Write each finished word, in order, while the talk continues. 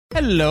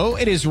Hello,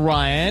 it is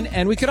Ryan,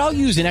 and we could all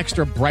use an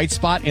extra bright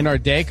spot in our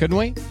day, couldn't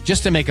we?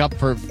 Just to make up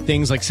for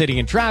things like sitting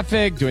in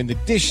traffic, doing the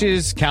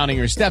dishes, counting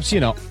your steps,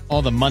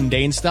 all the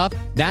mundane stuff.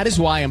 That is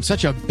why I'm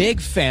such a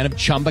big fan of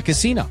Chumba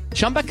Casino.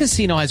 Chumba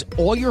Casino has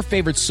all your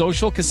favorite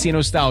social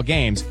casino-style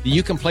games that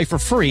you can play for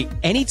free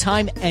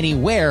anytime,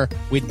 anywhere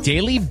with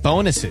daily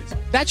bonuses.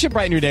 That should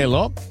brighten your day a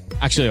little.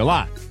 Actually, a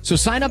lot. So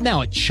sign up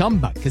now at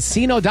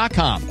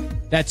ChumbaCasino.com.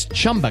 That's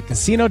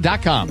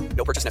ChumbaCasino.com.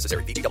 No purchase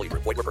necessary. VGW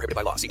Group. Void where prohibited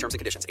by law. See terms and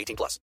conditions.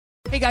 18+.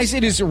 Hey guys,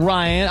 it is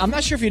Ryan. I'm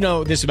not sure if you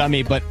know this about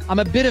me, but I'm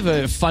a bit of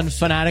a fun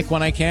fanatic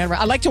when I can.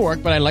 I like to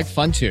work, but I like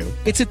fun too.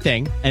 It's a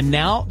thing. And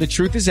now the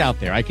truth is out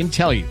there. I can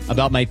tell you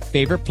about my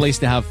favorite place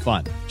to have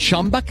fun.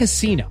 Chumba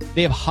Casino.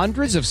 They have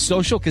hundreds of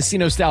social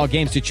casino style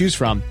games to choose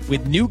from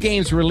with new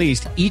games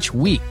released each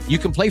week. You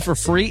can play for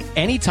free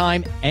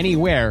anytime,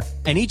 anywhere.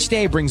 And each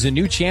day brings a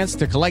new chance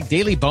to collect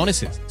daily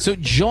bonuses. So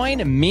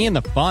join me in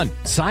the fun.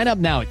 Sign up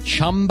now at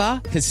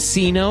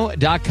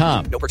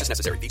ChumbaCasino.com. No purchase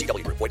necessary.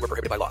 VGW Group. Void where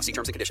prohibited by law. See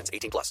terms and conditions.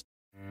 18+.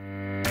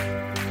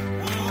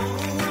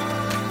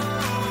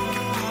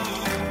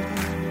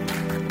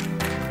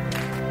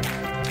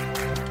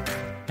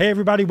 Hey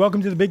everybody,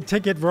 welcome to the Big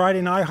Ticket Variety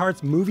and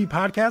iHeart's movie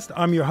podcast.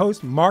 I'm your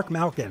host, Mark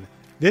Malkin.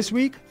 This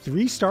week,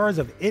 3 stars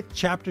of It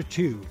Chapter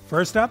 2.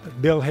 First up,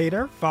 Bill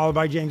Hader, followed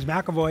by James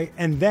McAvoy,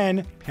 and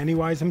then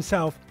Pennywise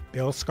himself,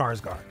 Bill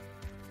Skarsgård.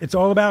 It's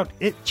all about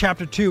It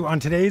Chapter 2 on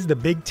today's The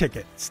Big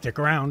Ticket. Stick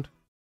around.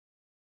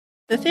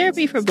 The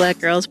Therapy for Black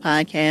Girls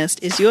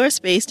podcast is your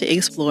space to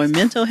explore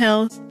mental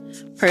health,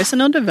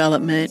 personal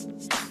development,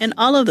 and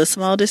all of the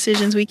small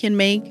decisions we can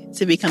make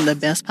to become the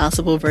best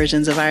possible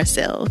versions of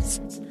ourselves.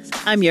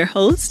 I'm your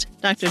host,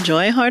 Dr.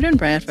 Joy Harden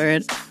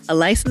Bradford, a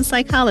licensed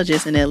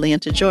psychologist in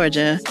Atlanta,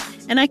 Georgia,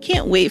 and I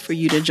can't wait for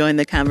you to join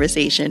the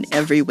conversation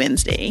every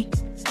Wednesday.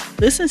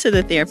 Listen to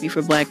the Therapy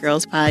for Black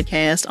Girls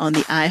podcast on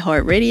the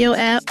iHeartRadio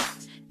app,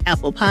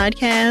 Apple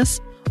Podcasts,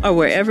 or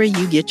wherever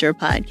you get your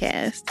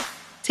podcasts.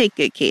 Take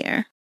good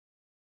care.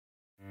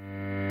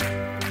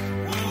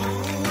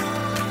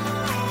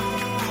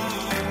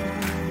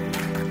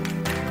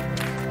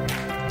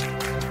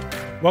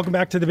 Welcome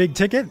back to The Big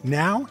Ticket.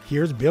 Now,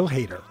 here's Bill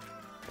Hader.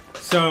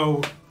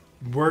 So,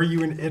 were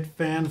you an It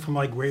fan from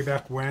like way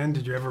back when?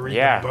 Did you ever read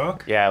the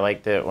book? Yeah, I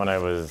liked it when I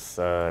was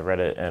read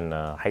it in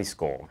high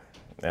school,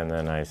 and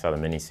then I saw the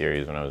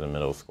miniseries when I was in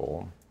middle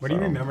school. What do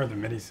you remember the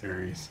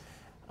miniseries?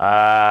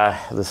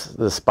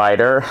 The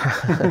spider,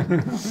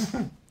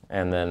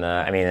 and then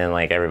and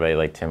like everybody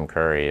like Tim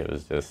Curry. It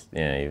was just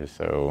he was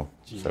so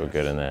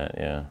good in that.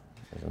 Yeah,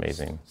 it was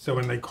amazing. So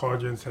when they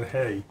called you and said,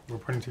 "Hey, we're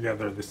putting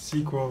together the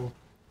sequel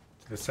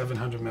to the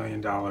 $700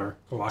 million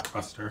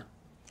blockbuster."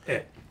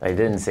 It. They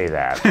didn't say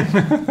that.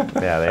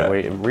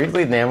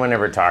 Weirdly, no one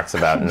ever talks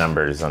about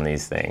numbers on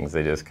these things.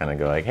 They just kind of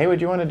go like, "Hey,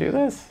 would you want to do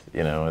this?"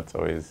 It's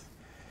always,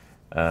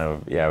 we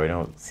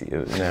don't see.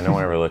 No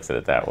one ever looks at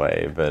it that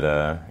way. But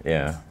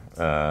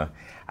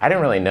I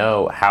didn't really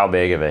know how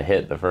big of a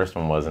hit the first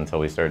one was until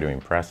we started doing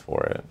press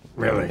for it.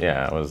 Really?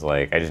 Yeah, I was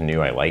like, I just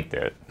knew I liked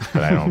it,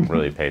 but I don't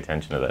really pay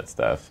attention to that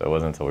stuff. So it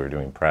wasn't until we were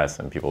doing press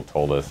and people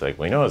told us like,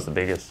 "We know it's the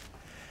biggest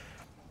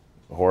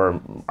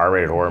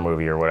R-rated horror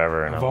movie or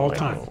whatever," and of I'm all like,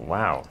 time.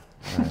 Wow,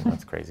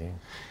 that's crazy.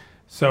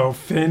 So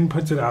Finn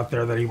puts it out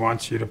there that he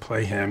wants you to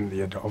play him,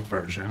 the adult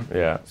version.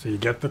 Yeah. So you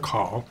get the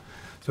call.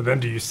 So then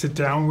do you sit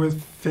down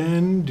with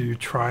Finn? Do you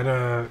try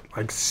to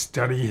like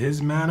study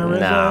his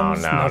mannerisms? No,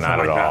 Nothing not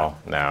like at all.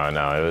 No.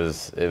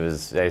 It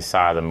was. I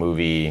saw the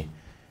movie.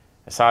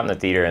 I saw it in the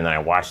theater, and then I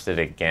watched it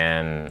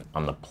again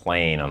on the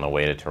plane on the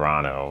way to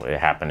Toronto. It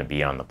happened to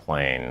be on the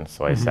plane,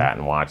 so I sat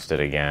and watched it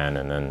again,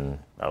 and then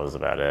that was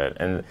about it.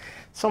 And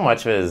so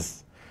much of it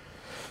is,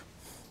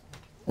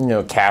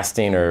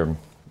 casting or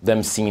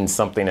them seeing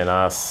something in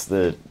us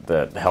that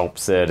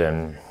helps it,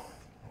 and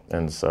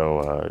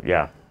so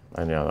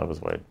I know that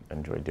was why I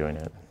enjoyed doing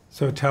it.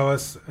 So tell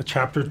us,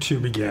 Chapter 2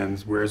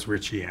 begins. Where's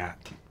Richie at?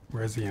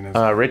 Where's he in his?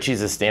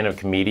 Richie's a stand-up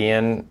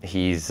comedian.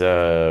 He's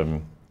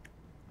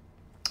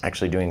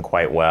actually doing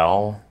quite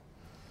well,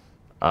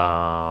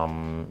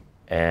 and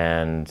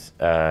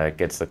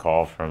gets the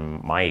call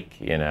from Mike,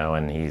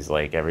 and he's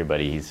like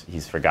everybody.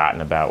 He's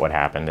forgotten about what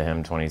happened to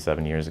him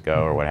 27 years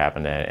ago, or what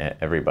happened to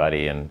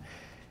everybody, and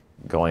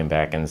going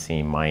back and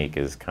seeing Mike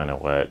is kind of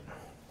what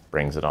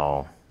brings it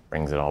all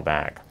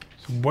back.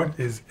 So what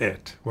is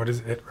it? What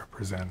does it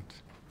represent?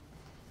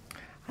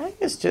 I think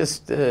it's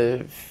just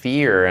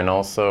fear, and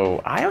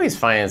also I always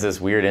find it's this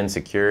weird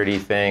insecurity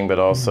thing, but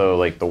also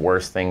like the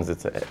worst things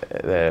that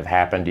have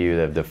happened to you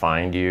that have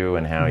defined you,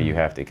 and how you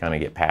have to kind of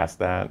get past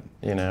that.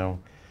 I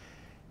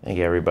think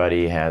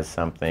everybody has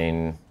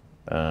something.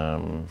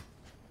 What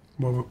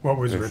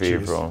was Richie's?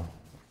 Fearful.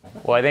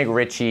 Well, I think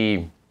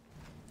Richie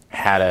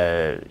had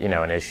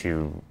an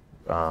issue,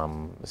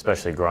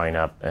 especially growing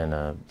up in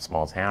a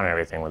small town and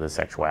everything, with his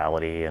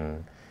sexuality,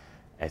 and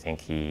I think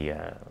he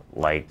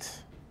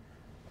liked.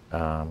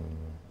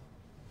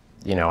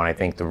 And I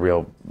think the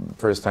real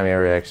first time I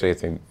ever actually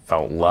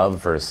felt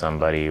love for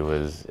somebody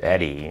was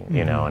Eddie,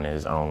 in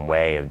his own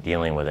way of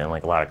dealing with it. And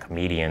like a lot of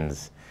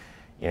comedians,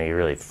 you're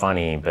really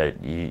funny,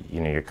 but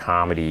your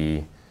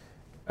comedy,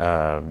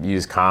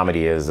 use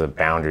comedy as a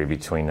boundary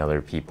between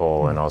other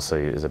people and also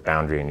as a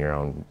boundary in your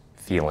own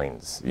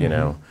feelings, you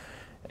know?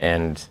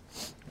 And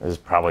there's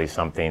probably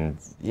something,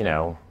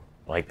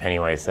 like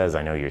Pennywise says,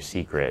 I know your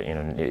secret,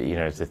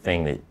 it's a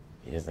thing that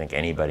he doesn't think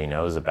anybody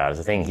knows about. It's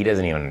a thing he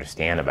doesn't even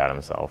understand about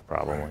himself,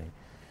 probably.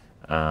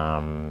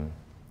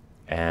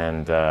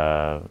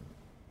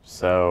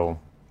 So,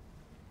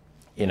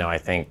 I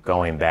think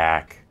going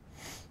back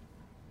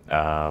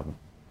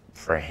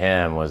for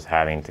him was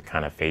having to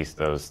kind of face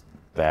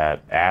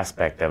that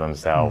aspect of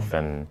himself,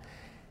 and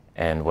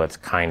what's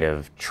kind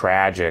of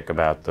tragic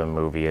about the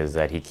movie is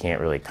that he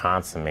can't really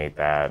consummate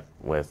that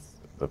with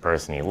the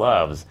person he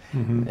loves,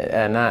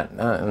 and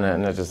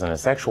not just in a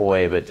sexual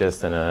way, but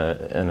just in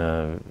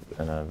a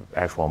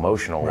actual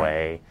emotional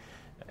way,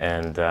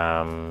 and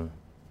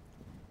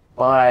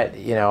but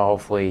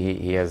hopefully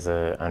he has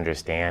a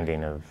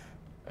understanding of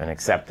an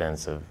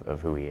acceptance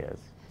of who he is.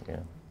 Yeah.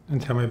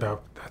 And tell me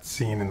about that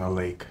scene in the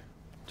lake,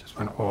 just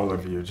when all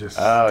of you just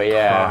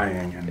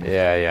crying. And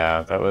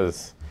That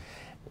was.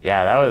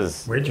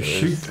 Where'd you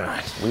shoot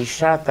that? We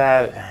shot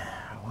that,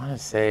 I want to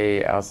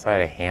say,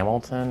 outside of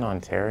Hamilton,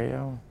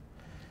 Ontario.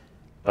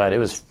 But it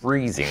was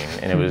freezing,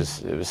 and it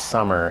was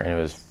summer, and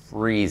it was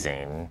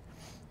freezing,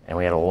 and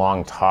we had a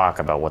long talk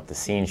about what the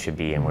scene should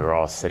be, and we were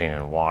all sitting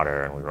in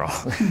water, and we were all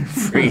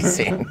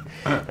freezing.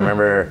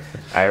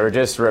 I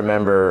just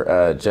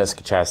remember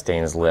Jessica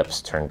Chastain's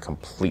lips turned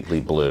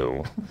completely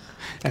blue.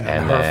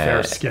 And her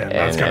fair skin.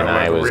 And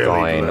I was really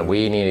going, blue.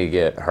 We need to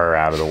get her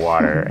out of the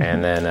water.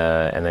 and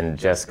then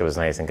Jessica was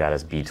nice and got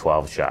us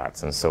B12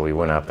 shots. And so we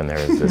went up, and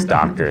there was this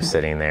doctor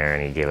sitting there,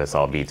 and he gave us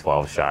all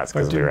B12 shots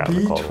because we were out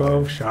in the cold.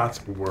 B12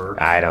 shots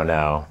work? I don't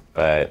know,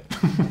 but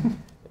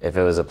if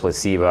it was a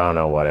placebo, I don't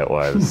know what it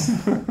was.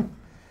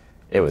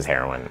 It was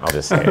heroin. I'll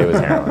just say it was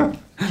heroin.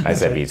 I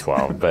said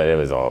B12, but it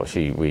was all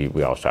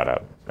we all shot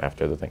up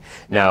after the thing.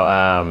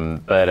 No,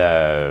 but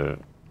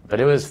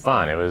it was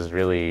fun. It was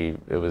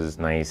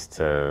nice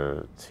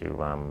it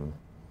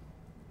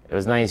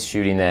was nice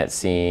shooting that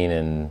scene,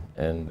 and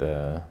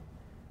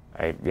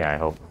I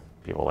hope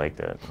people liked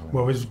it.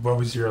 What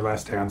was your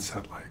last day on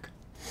set like?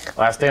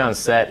 Last day on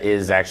set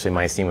is actually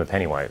my scene with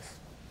Pennywise.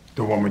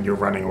 The one when you're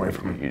running away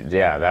from him?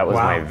 Yeah, that was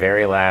my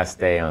very last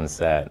day on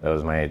set. That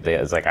was my day. It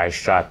was like I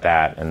shot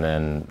that and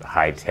then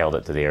hightailed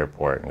it to the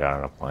airport and got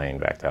on a plane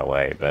back to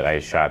LA. But I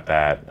shot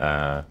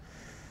that,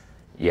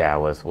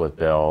 with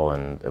Bill,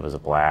 and it was a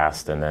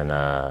blast. And then,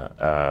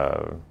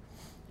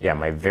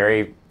 my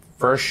very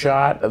first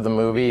shot of the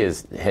movie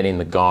is hitting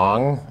the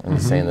gong and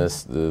saying the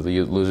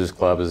Losers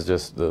Club is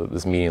just,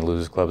 this meeting of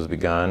Losers Club has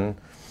begun.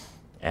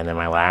 And then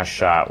my last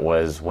shot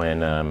was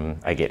when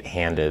I get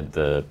handed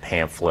the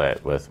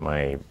pamphlet with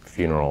my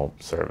funeral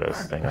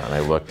service thing on. I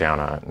looked down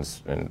on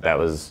it, and that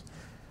was,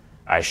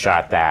 I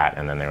shot that,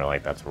 and then they were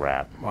like, that's a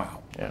wrap.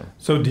 Wow. Yeah.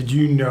 So did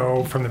you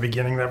know from the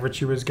beginning that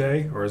Richie was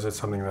gay, or is it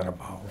something that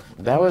evolved?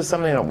 That was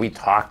something that we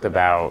talked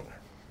about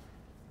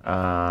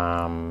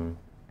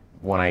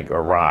when I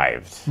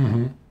arrived.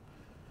 And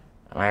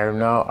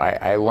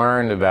I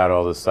learned about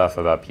all this stuff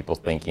about people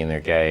thinking they're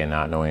gay and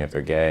not knowing if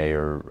they're gay,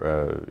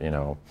 or,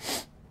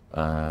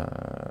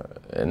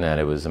 and that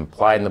it was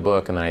implied in the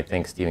book, and then I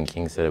think Stephen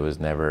King said it was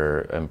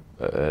never,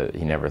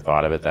 he never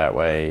thought of it that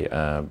way,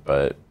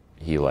 but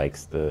he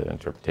likes the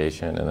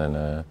interpretation. And then,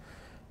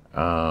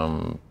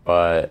 and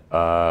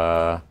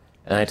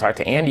I talked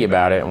to Andy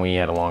about it, and we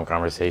had a long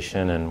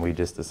conversation, and we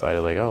just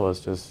decided, like, oh, let's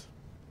just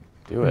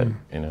do it,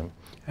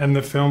 And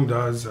the film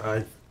does,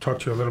 I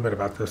talked to you a little bit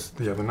about this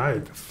the other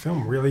night, the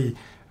film really,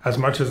 as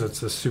much as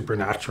it's a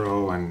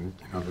supernatural and,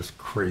 this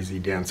crazy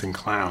dancing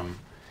clown,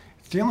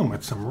 dealing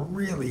with some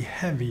really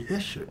heavy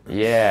issues.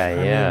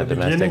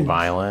 Domestic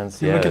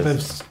violence. You look at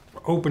this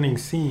opening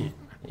scene.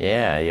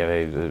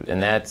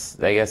 And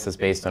I guess it's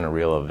based on a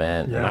real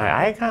event. Yeah. And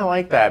I kind of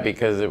like that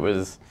because it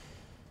was,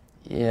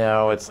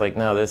 it's like,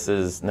 no,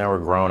 now we're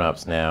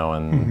grown-ups now,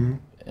 and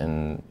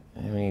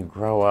when you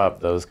grow up,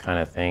 those kind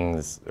of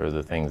things are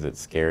the things that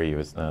scare you.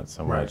 It's not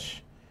so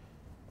much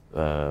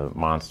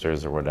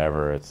monsters or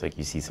whatever. It's like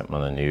you see something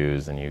on the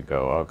news and you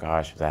go, oh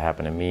gosh, if that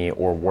happened to me,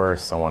 or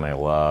worse, someone I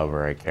love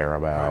or I care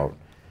about. Right.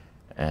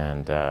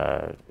 And,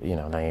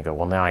 now you go,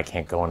 well, now I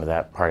can't go into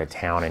that part of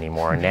town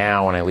anymore.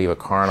 Now when I leave a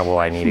carnival,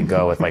 I need to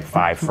go with like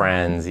 5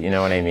 friends, you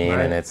know what I mean?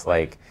 Right. And it's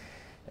like,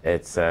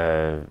 it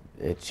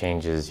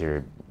changes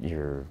your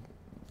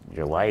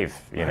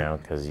life, you know,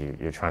 because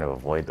you're trying to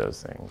avoid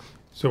those things.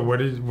 So what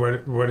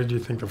did you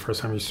think the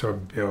first time you saw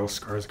Bill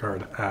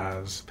Skarsgård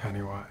as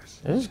Pennywise?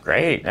 It was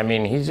great. I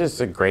mean, he's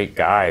just a great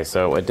guy.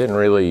 So it didn't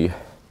really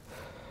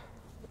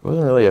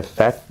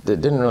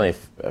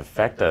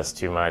affect us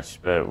too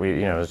much. But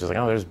we, it was just like,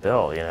 oh, there's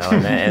Bill,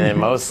 and then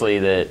mostly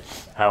that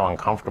how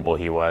uncomfortable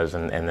he was,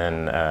 and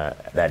then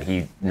that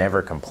he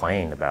never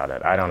complained about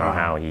it. I don't know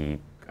how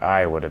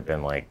I would have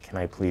been like, can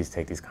I please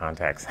take these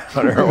contacts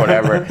out or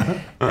whatever?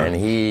 And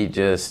he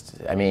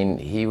just,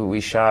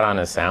 we shot on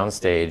a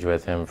soundstage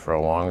with him for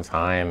a long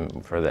time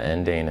for the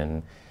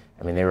ending,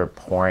 I mean, they were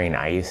pouring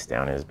ice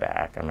down his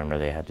back. I remember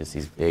they had just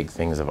these big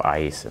things of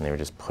ice, and they were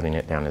just putting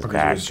it down his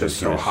back. It was just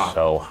so hot.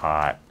 So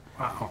hot.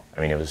 Wow.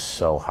 I mean, it was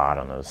so hot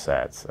on those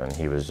sets, and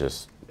he was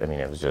just, I mean,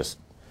 it was just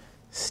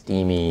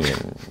steamy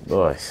and,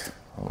 ugh,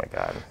 oh my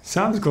God.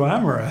 Sounds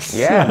glamorous.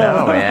 Yeah,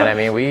 no, man. I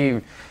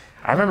mean,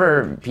 I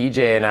remember PJ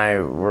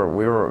and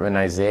we were in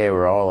Isaiah,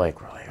 we're like,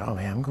 oh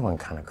man, I'm going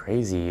kind of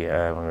crazy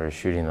when we were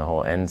shooting the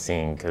whole end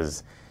scene,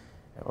 because,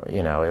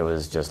 you know, it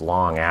was just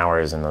long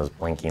hours and those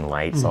blinking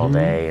lights all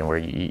day, and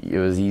it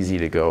was easy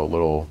to go a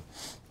little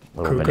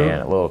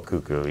banana, a little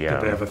cuckoo, yeah.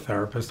 Did they have a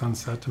therapist on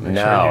set to make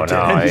sure No, you did?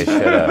 I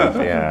should have,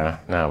 yeah.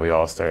 No, we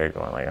all started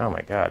going like, oh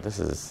my God, this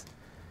is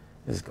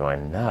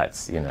going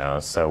nuts, you know.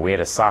 So we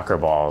had a soccer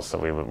ball, so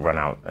we would run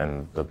out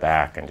in the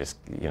back and just,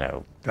 you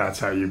know. That's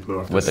how you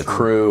blew up with the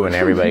crew and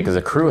everybody, because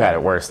the crew had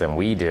it worse than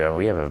we do.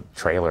 We have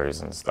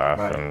trailers and stuff,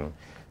 right. And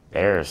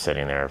they're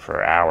sitting there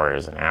for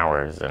hours and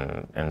hours,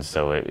 and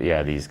so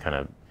these kind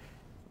of,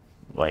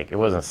 like, it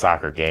wasn't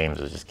soccer games,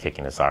 it was just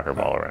kicking a soccer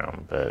ball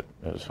around, but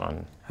it was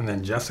fun. And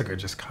then Jessica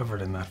just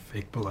covered in that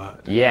fake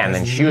blood. Yeah, and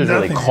then she was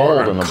really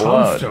cold in the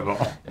blood.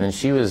 And then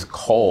she was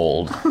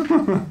cold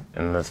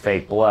in the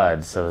fake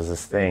blood, so it was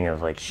this thing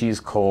of like,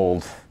 she's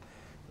cold,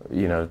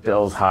 you know,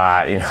 Bill's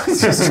hot, you know,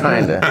 it's just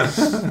trying to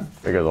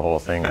figure the whole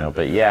thing out.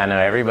 But yeah, no,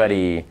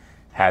 everybody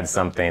had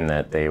something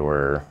that they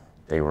were,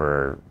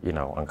 you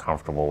know,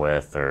 uncomfortable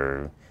with,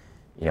 or,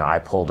 you know, I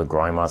pulled a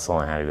groin muscle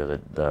and had to go to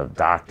the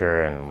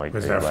doctor, and like.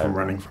 Was that from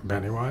running from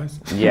Pennywise?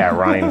 Yeah,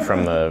 running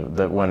from the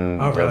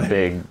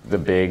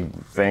big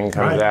thing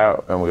comes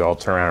out, and we all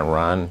turn around and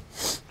run.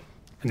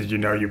 And did you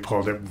know you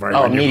pulled it right?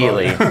 Oh, when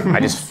immediately. You pulled it? I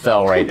just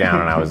fell right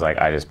down, and I was like,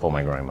 I just pulled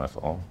my groin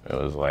muscle. It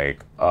was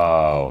like,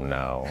 oh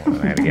no,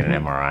 and I had to get an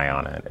MRI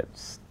on it. It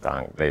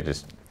stunk. They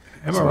just.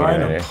 MRI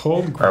on a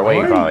pulled groin? Or what do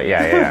you call it?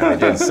 Yeah. I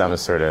did some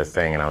sort of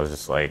thing, and I was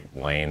just like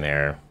laying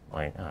there,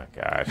 like, oh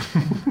gosh,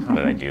 how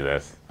did I do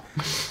this?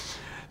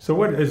 So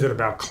what is it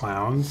about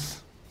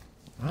clowns?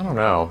 I don't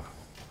know.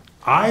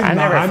 I'm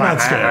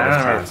not scared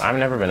of clowns. I've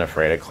never been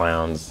afraid of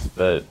clowns,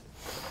 but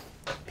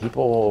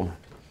people.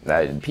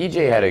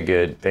 PJ had a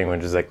good thing,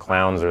 which is that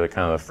clowns are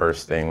kind of the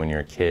first thing when you're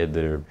a kid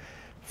that are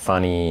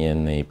funny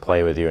and they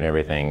play with you and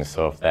everything.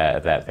 So if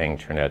that thing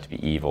turned out to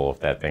be evil, if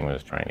that thing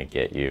was trying to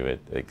get you,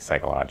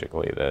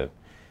 psychologically, that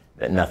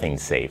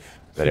nothing's safe,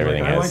 that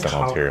everything has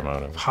some ulterior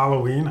motive.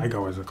 Halloween, I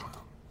go as a clown.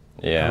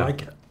 Yeah. I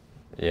like it.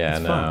 Yeah,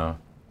 it's no. Fun.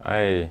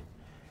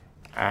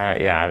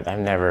 I've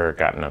never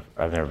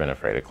been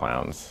afraid of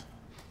clowns.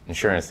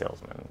 Insurance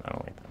salesmen, I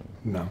don't like them.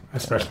 No,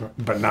 especially,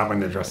 but not when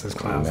they're dressed as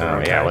clowns. No,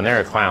 okay. yeah, when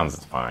they're clowns,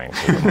 it's fine.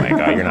 'Cause I'm like,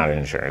 oh, you're not an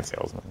insurance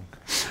salesman.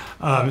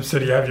 So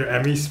do you have your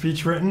Emmy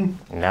speech written?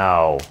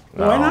 No.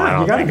 Why not? I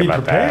don't You got to think be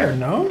about prepared, that.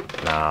 no?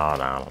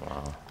 No.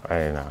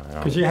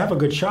 Because you have a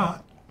good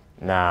shot.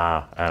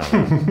 Nah, I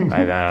don't know.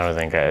 I don't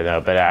think I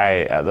know. But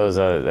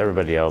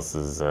everybody else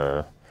is,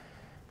 you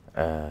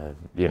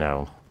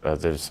know,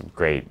 there's some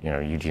great, you know,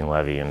 Eugene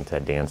Levy and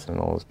Ted Danson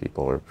and all those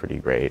people are pretty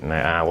great. And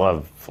I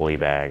love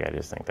Fleabag. I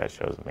just think that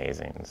show's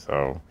amazing.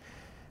 So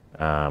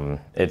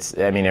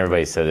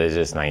everybody said it's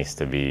just nice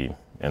to be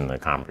in the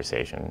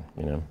conversation,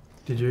 you know.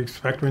 Did you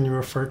expect when you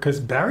were first,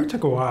 because Barry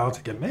took a while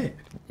to get made.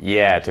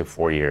 Yeah, it took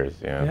 4 years,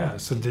 yeah. Yeah,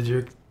 so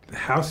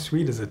how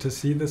sweet is it to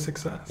see the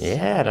success?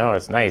 Yeah, no,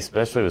 it's nice,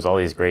 especially with all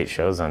these great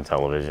shows on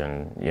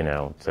television, you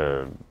know,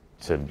 to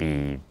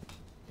be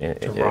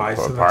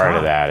rise to the part top.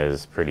 of that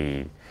is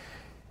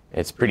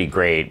it's pretty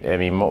great. I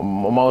mean,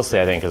 mostly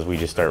I think because we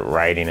just start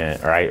writing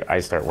it, or I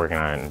start working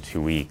on it in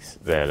 2 weeks,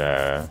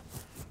 that,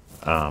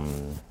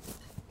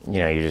 you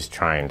know, you're just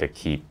trying to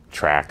keep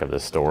track of the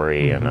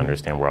story and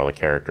understand where all the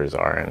characters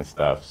are and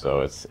stuff.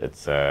 So it's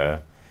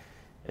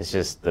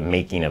just the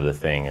making of the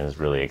thing is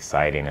really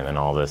exciting, and then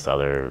all this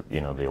other,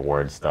 you know, the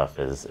award stuff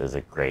is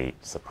a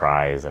great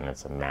surprise, and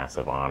it's a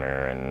massive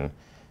honor. And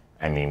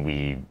I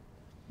mean,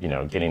 you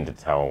know, getting to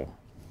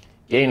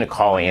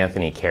call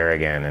Anthony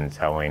Kerrigan and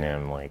telling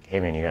him like, hey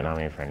man, you got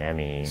nominated for an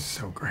Emmy.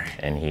 So great.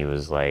 And he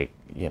was like,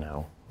 you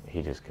know,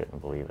 he just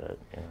couldn't believe it.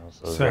 You know,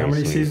 so how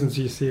many seasons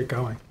do you see it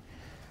going?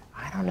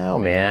 I don't know,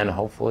 man.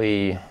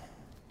 Hopefully,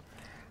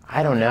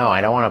 I don't know.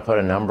 I don't want to put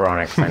a number on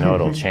it because I know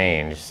it'll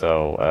change.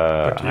 So,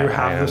 but do you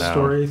have the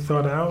story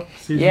thought out?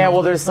 Yeah,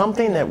 well, there's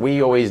something that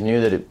we always knew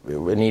that it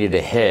needed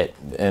to hit,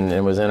 and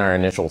it was in our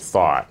initial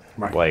thought,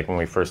 right. Like when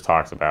we first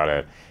talked about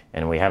it,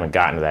 and we haven't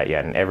gotten to that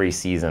yet. And every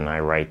season, I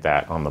write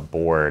that on the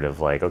board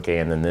of like, okay,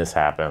 and then this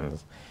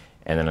happens,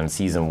 and then in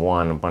season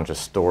 1, a bunch of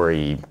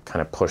story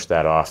kind of pushed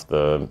that off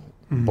the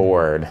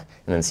board, and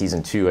then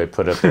season 2, I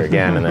put it up there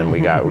again, and then we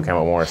came up with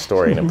more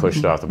story, and it pushed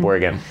it off the board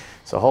again.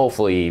 So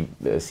hopefully,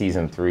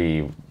 season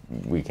 3,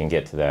 we can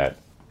get to that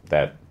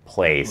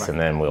place, right.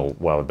 And then we'll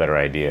have a better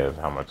idea of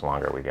how much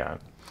longer we got.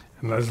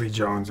 And Leslie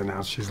Jones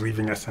announced she's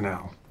leaving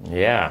SNL.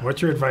 Yeah.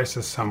 What's your advice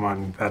to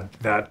someone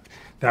that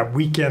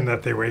weekend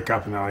that they wake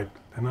up and they're like,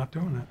 they're not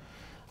doing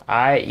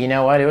it? You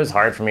know what? It was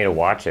hard for me to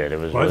watch it. It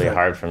was really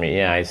hard for me.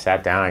 Yeah, I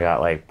sat down, I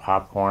got like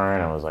popcorn,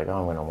 I was like, oh,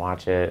 I'm gonna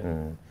watch it,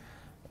 and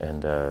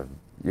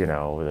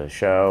the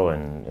show,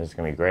 and it's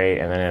gonna be great.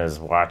 And then it was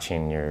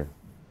watching your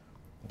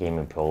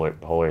Game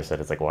Polar said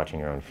it's like watching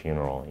your own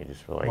funeral. You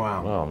just feel like,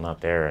 well, I'm not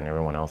there, and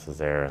everyone else is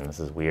there, and this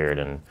is weird.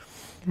 And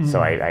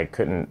so I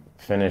couldn't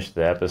finish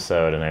the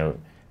episode, and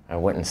I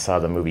went and saw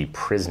the movie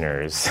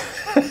Prisoners,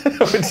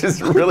 which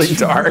is really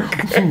dark.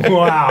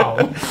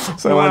 Wow.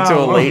 So I went to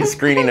a late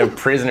screening of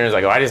Prisoners.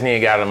 I go, I just need to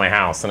get out of my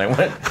house. And I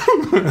went,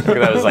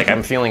 because I was like,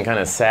 I'm feeling kind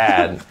of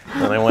sad.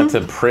 And I went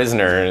to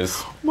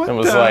Prisoners and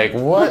was like,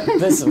 what?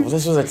 This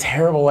was a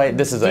terrible,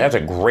 that's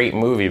a great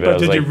movie. But I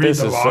was like,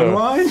 this is so...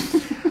 line?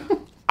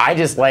 I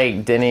just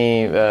like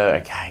Denny,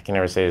 I can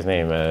never say his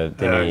name,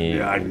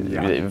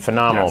 Denny,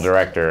 phenomenal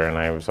director. And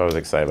I was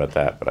excited about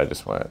that. But I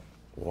just went,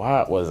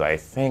 what was I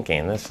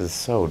thinking? This is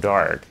so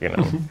dark,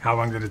 How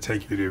long did it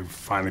take you to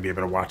finally be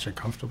able to watch it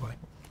comfortably?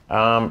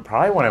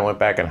 Probably when I went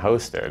back and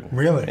hosted.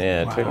 Really?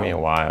 Yeah, it took me a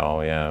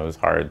while. Yeah, it was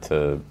hard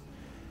to,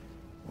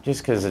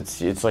 just because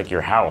it's like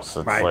your house.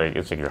 It's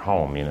like your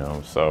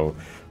home, So,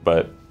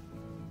 but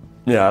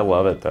yeah, I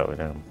love it though.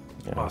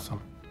 Yeah. Awesome,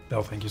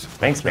 Bill. Thank you so much.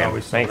 Thanks, man.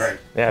 Always so Thanks. great.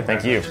 Yeah,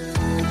 thank you.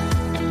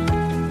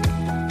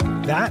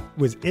 That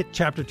was It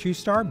Chapter 2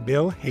 star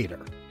Bill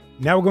Hader.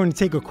 Now we're going to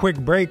take a quick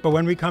break, but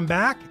when we come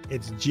back,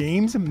 it's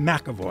James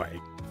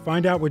McAvoy.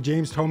 Find out what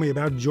James told me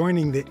about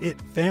joining the It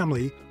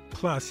family,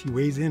 plus he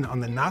weighs in on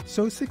the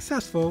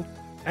not-so-successful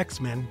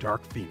X-Men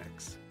Dark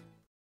Phoenix.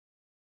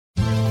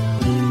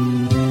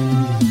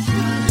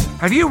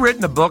 Have you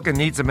written a book and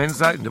need some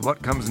insight into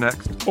what comes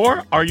next?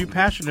 Or are you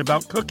passionate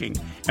about cooking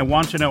and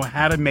want to know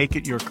how to make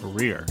it your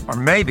career? Or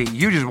maybe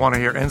you just want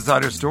to hear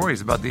insider stories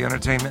about the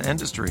entertainment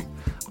industry.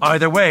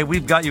 Either way,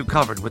 we've got you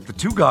covered with the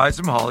Two Guys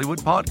from Hollywood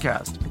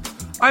podcast.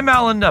 I'm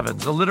Alan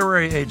Nevins, a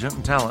literary agent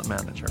and talent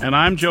manager. And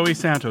I'm Joey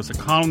Santos, a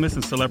columnist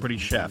and celebrity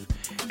chef.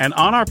 And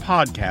on our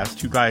podcast,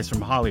 Two Guys from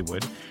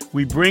Hollywood,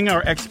 we bring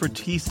our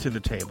expertise to the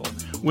table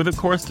with, of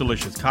course,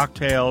 delicious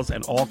cocktails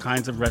and all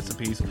kinds of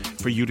recipes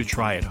for you to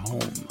try at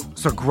home.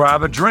 So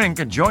grab a drink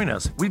and join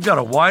us. We've got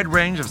a wide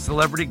range of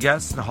celebrity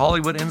guests and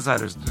Hollywood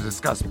insiders to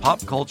discuss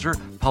pop culture,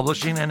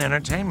 publishing, and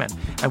entertainment.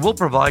 And we'll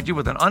provide you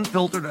with an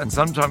unfiltered and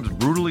sometimes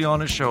brutally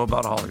honest show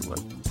about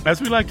Hollywood. As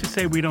we like to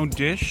say, we don't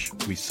dish,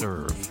 we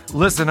serve.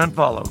 Listen and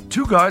follow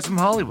Two Guys from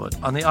Hollywood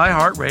on the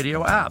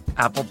iHeartRadio app,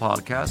 Apple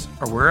Podcasts,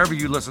 or wherever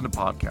you listen to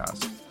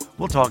podcasts.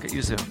 We'll talk at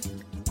you soon.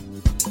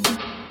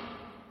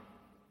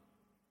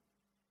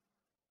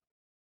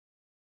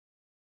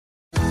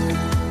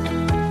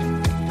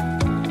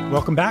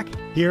 Welcome back.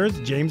 Here's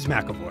James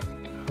McAvoy.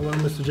 Hello,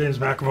 Mr. James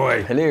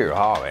McAvoy. Hello,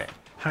 Harvey.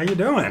 How you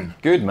doing?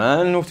 Good,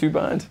 man. Not too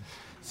bad.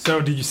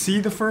 So, did you see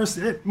the first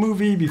It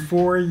movie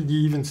before you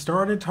even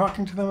started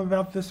talking to them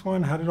about this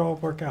one? How did it all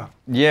work out?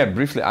 Yeah,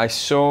 briefly. I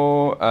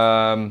saw,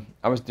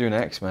 I was doing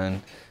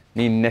X-Men.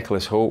 Me and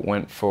Nicholas Holt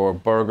went for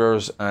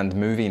burgers and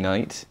movie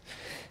night.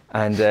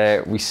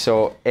 And we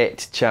saw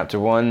It Chapter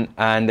 1.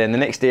 And then the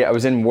next day I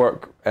was in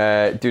work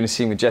doing a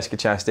scene with Jessica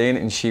Chastain,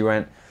 and she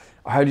went,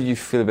 how did you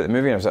feel about the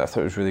movie? And I was like, I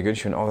thought it was really good.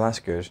 She went, oh, that's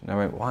good. And I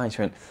went, why?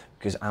 She went,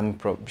 because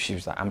she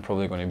was like, I'm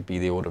probably going to be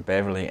the older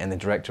Beverly, and the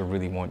director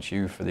really wants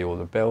you for the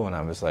older Bill. And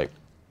I was like,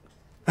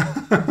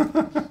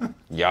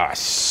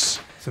 yes.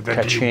 So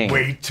then do you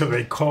wait till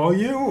they call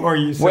you, or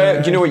you say...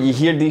 Well, do you know what? You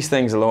hear these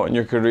things a lot in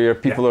your career.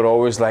 People are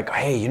always like,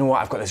 hey, you know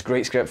what? I've got this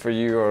great script for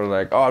you. Or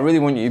like, oh, I really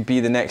want you to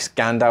be the next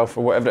Gandalf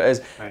or whatever it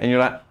is. Right. And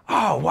you're like,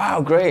 oh, wow,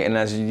 great. And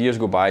as years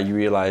go by, you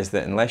realise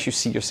that unless you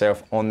see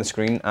yourself on the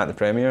screen at the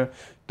premiere,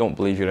 don't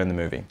believe you're in the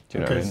movie. Do you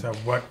know what I mean? So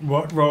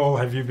what role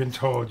have you been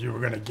told you were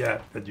going to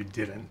get that you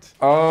didn't?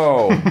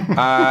 Oh,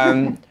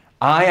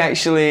 I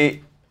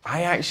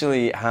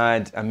actually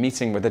had a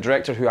meeting with the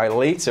director who I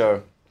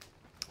later,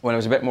 when I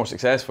was a bit more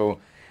successful,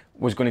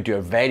 was going to do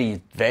a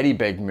very, very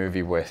big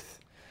movie with.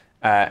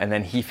 And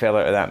then he fell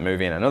out of that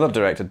movie, and another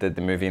director did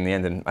the movie in the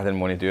end, and I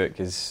didn't want to do it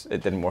because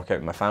it didn't work out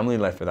with my family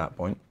life at that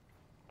point.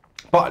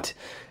 But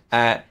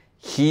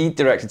he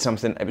directed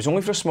something. It was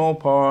only for a small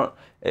part.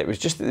 It was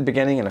just at the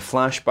beginning in a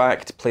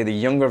flashback to play the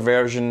younger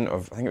version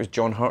of, I think it was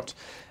John Hurt.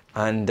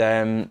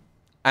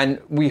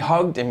 And we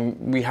hugged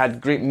and we had a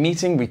great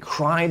meeting. We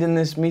cried in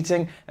this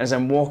meeting. And as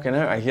I'm walking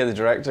out, I hear the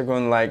director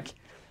going like,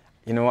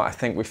 you know what, I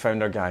think we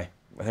found our guy.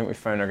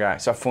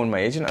 So I phoned my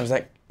agent. I was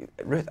like,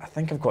 Ruth, I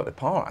think I've got the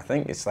part. I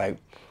think it's like,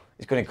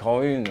 he's going to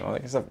call you and all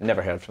that stuff.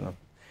 Never heard from them.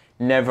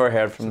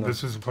 So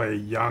this was to play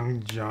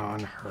young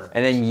John Hurt.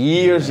 And then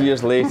years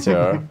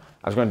later,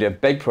 I was going to do a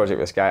big project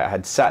with this guy. I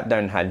had sat down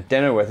and had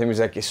dinner with him. He was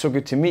like, it's so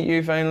good to meet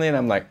you finally. And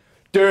I'm like,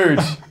 dude,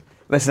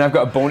 listen, I've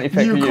got a bone to pick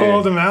with you. You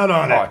called him out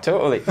on it. Oh,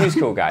 totally. He's a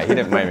cool guy. He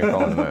didn't mind me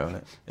calling him out on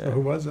it. Yeah. So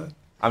who was it?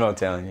 I'm not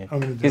telling you.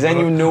 Because then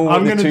you know what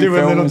I'm the two two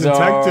films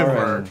are. I'm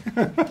going to do a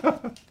little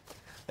detective work.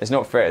 It's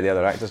not fair to the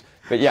other actors.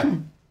 But yeah.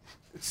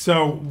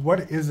 So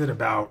what is it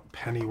about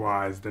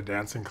Pennywise the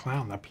Dancing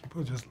Clown that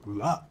people just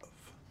love?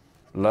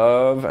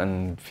 Love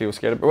and feel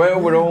scared. Well,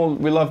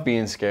 we love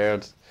being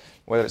scared.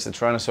 Whether it's the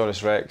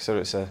Tyrannosaurus Rex or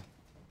it's a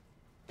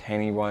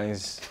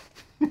Pennywise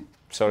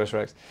Saurus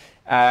Rex.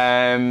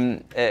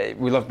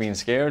 We love being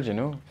scared, you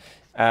know.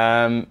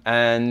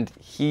 And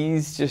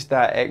he's just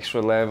that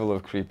extra level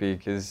of creepy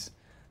because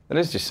There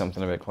is just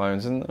something about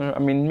clowns, and I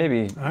mean,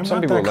 maybe I'm some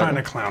not people that like kind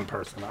it. of clown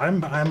person.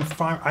 I'm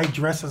fine. I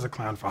dress as a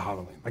clown for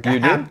Halloween, like You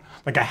do?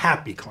 like a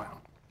happy clown.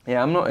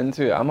 Yeah, I'm not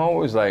into it. I'm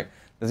always like,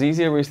 there's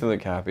easier ways to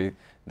look happy.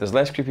 There's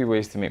less creepy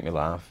ways to make me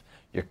laugh.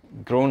 You're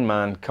a grown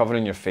man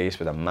covering your face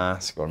with a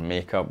mask or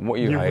makeup. What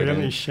are you You're hiding?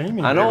 really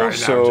shaming and me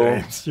also, right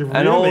now, James. You're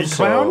and really also,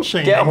 clown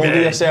shaming get a hold me.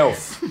 of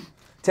yourself.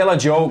 Tell a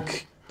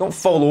joke. Don't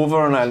fall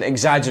over in an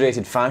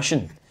exaggerated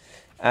fashion.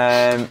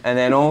 And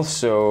then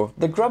also,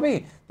 the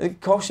grubby. The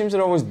costumes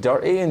are always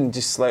dirty and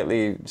just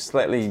slightly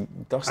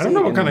dusty. I don't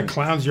know what kind of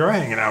clowns you're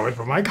hanging out with,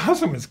 but my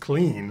costume is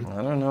clean.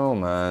 I don't know,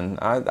 man.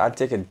 I'd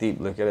take a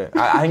deep look at it.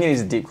 I think it needs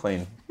a deep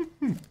clean.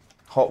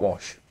 Hot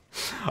wash.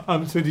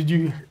 So did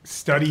you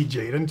study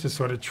Jaden to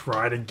sort of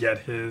try to get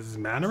his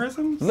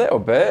mannerisms? A little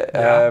bit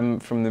Yeah.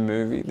 from the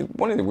movie.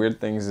 One of the weird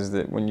things is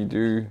that when you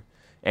do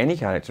any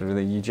character,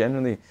 really, you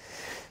generally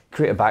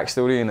create a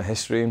backstory and a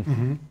history.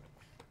 Mm-hmm.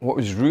 What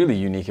was really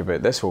unique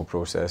about this whole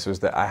process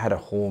was that I had a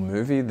whole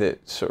movie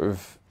that sort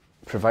of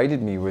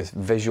provided me with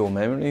visual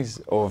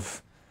memories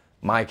of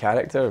my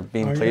character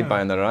being played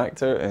by another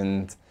actor,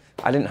 and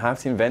I didn't have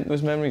to invent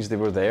those memories. They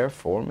were there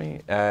for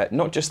me.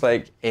 Not just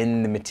like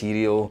in the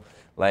material,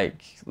 like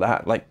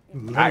that, like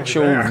Literally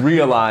actual there.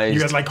 realized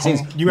You had like scenes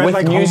home, you had with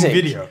like music,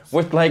 home videos.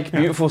 with like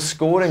beautiful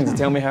scoring to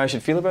tell me how I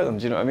should feel about them.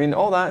 Do you know what I mean?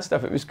 All that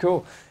stuff. It was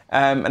cool,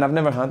 and I've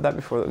never had that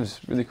before. That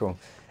was really cool.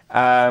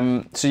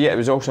 So yeah, it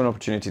was also an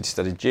opportunity to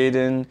study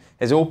Jaden.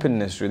 His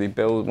openness, really,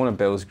 one of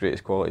Bill's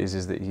greatest qualities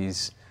is that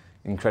he's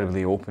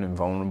incredibly open and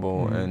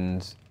vulnerable,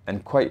 and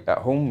quite at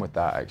home with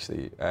that,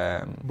 actually.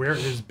 Where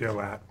is Bill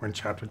at when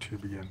chapter 2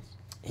 begins?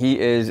 He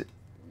is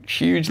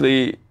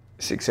hugely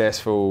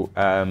successful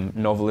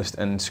novelist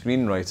and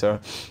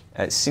screenwriter.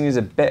 It's seen as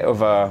a bit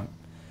of a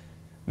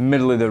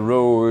middle of the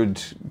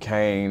road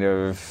kind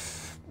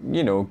of,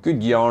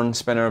 good yarn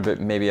spinner, but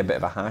maybe a bit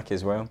of a hack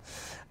as well.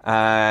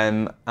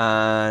 And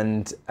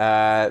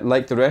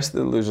like the rest of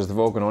the losers, they've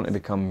all gone on to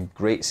become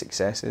great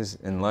successes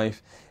in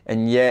life,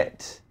 and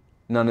yet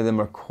none of them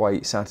are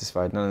quite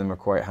satisfied, none of them are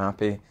quite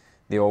happy.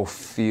 They all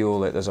feel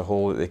that there's a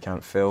hole that they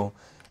can't fill,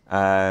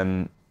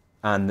 and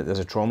that there's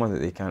a trauma that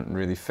they can't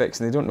really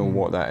fix, and they don't know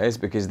what that is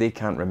because they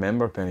can't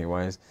remember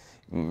Pennywise.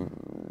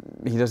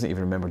 He doesn't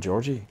even remember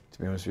Georgie, to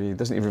be honest with you. He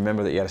doesn't even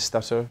remember that he had a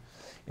stutter.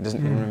 He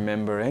doesn't even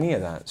remember any of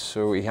that,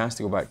 so he has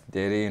to go back to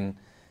Derry,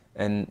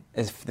 and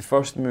if the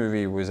first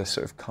movie was a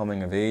sort of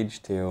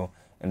coming-of-age tale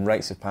and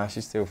rites of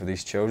passage tale for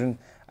these children,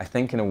 I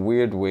think in a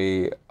weird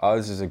way,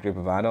 us as a group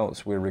of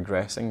adults, we're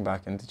regressing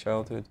back into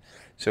childhood.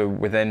 So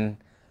within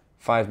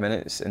 5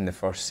 minutes in the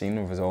first scene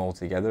of us all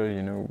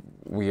together,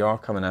 we are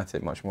coming at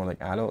it much more like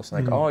adults.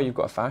 Like, oh, you've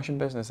got a fashion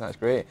business, that's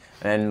great.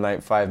 And then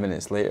like 5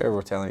 minutes later,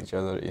 we're telling each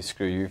other,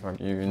 screw you, fuck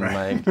you, and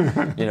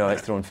like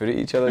throwing food at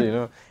each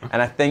other,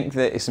 And I think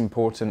that it's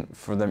important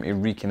for them to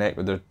reconnect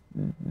with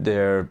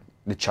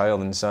the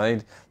child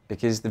inside,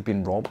 because they've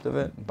been robbed of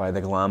it by the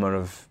glamour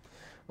of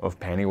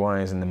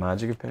Pennywise and the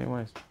magic of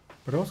Pennywise.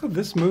 But also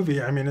this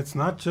movie, I mean, it's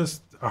not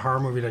just a horror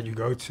movie that you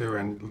go to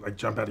and like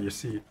jump out of your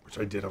seat, which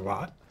I did a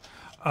lot.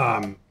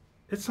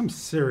 It's some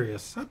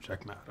serious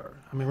subject matter.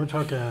 I mean, we're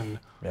talking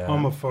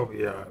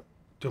homophobia,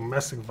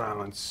 domestic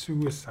violence,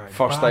 suicide.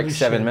 First body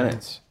 7 shaming.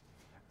 minutes.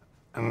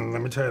 And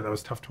let me tell you, that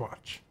was tough to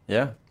watch.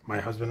 Yeah. My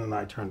husband and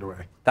I turned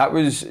away. That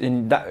was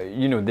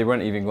they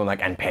weren't even going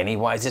like, and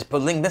Pennywise is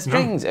pulling the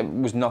strings. It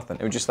was nothing.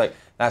 It was just like,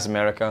 that's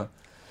America,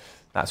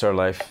 that's our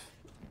life.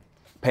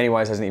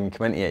 Pennywise hasn't even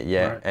come into it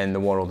yet, and the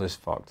world is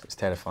fucked. It's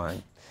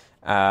terrifying.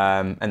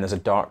 And there's a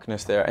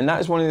darkness there. And that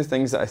is one of the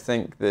things that I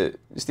think that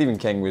Stephen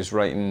King was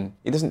writing.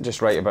 He doesn't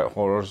just write about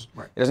horrors.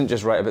 Right. He doesn't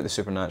just write about the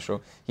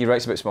supernatural. He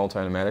writes about small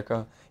town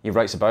America. He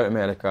writes about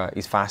America.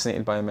 He's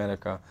fascinated by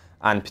America,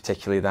 and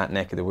particularly that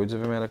neck of the woods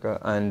of America.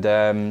 And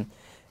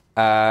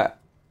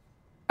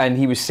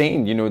he was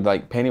saying,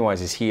 like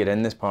Pennywise is here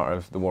in this part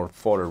of the world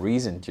for a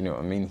reason. Do you know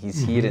what I mean?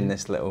 He's here in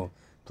this little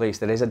place.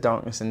 There is a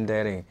darkness in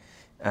Derry,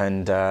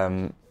 and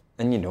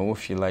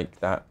if you like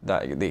that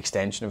the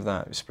extension of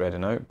that is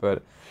spreading out.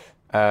 But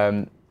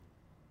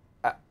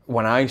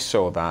when I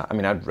saw that, I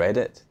mean, I'd read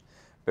it,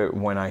 but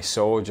when I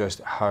saw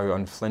just how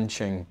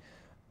unflinching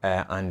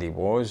Andy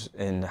was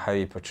in how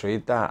he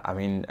portrayed that, I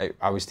mean,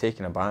 I was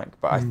taken aback.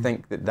 But I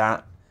think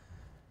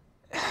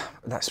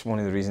that's one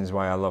of the reasons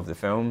why I love the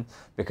film,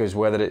 because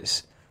whether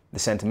it's the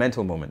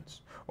sentimental moments,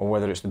 or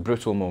whether it's the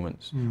brutal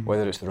moments,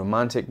 whether it's the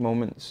romantic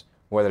moments,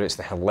 whether it's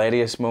the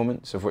hilarious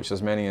moments, of which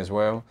there's many as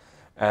well,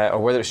 or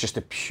whether it's just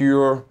the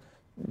pure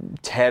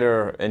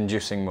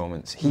terror-inducing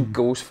moments, he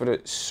goes for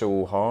it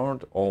so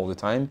hard all the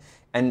time.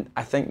 And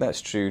I think that's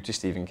true to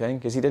Stephen King,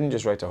 because he didn't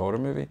just write a horror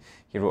movie,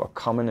 he wrote a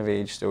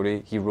coming-of-age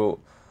story. He wrote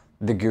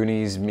The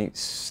Goonies meets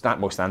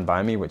Stand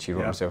By Me, which he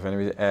wrote himself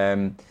anyway.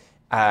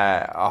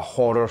 A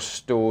horror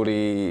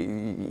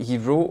story. He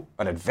wrote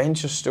an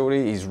adventure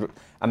story. He's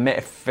a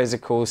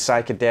metaphysical,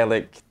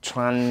 psychedelic,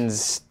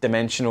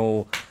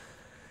 trans-dimensional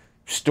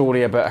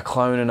story about a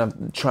clown and a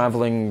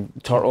travelling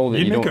turtle that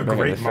you don't bring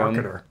in the film.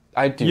 You'd make a great marketer.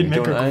 I do. You'd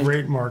make don't a I?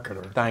 great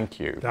marketer. Thank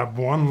you. That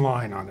one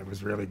line on it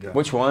was really good.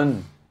 Which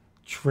one?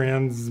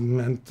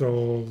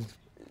 Transdimensional.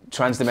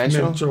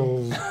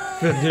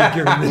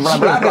 Blah,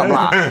 blah, blah,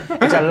 blah.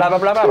 It's a blah, blah,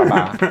 blah, blah, blah,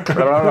 blah, blah,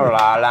 blah,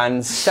 blah, blah,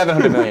 and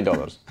 $700 million.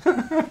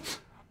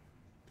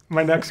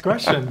 My next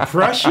question.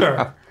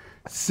 Pressure.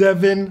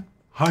 $700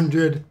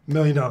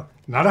 million.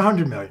 Not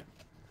 $100 million.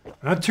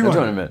 Not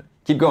 200 million.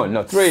 Keep going.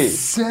 No, 3.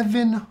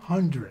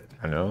 700.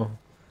 I know.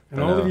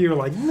 And all of you are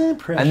like, nah,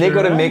 pressure. And they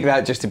got to make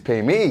that just to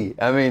pay me.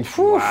 I mean,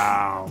 whew.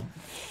 Wow.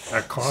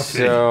 That cost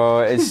So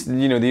it's, the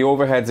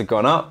overheads have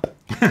gone up.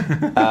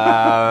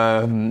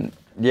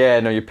 Yeah,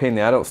 no, you're paying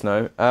the adults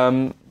now.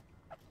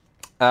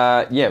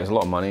 Yeah, it was a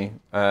lot of money.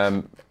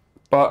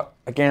 But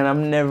again,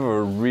 I'm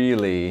never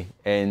really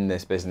in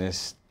this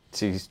business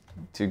to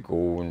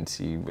go and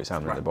see what's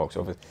happening at the box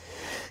office.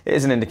 It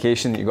is an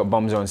indication that you've got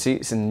bums on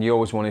seats, and you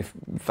always want to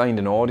find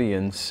an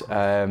audience.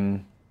 You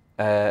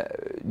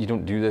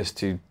don't do this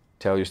to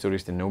tell your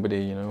stories to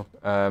nobody,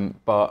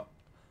 But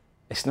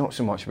it's not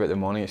so much about the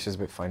money, it's just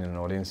about finding an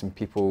audience and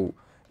people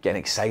getting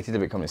excited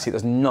about coming to see it.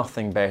 There's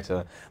nothing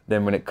better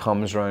than when it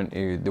comes around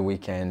to the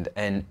weekend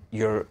and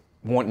you're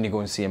wanting to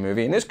go and see a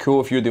movie. And it's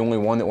cool if you're the only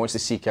one that wants to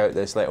seek out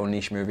this little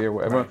niche movie or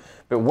whatever. Right.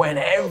 But when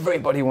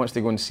everybody wants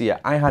to go and see it,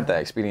 I had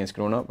that experience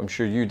growing up, I'm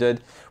sure you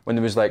did, when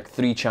there was like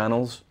 3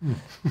 channels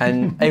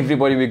and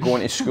everybody would go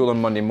into school on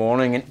Monday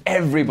morning and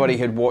everybody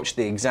had watched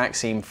the exact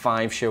same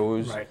 5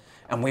 shows. Right.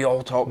 And we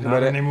all talked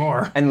about it. Not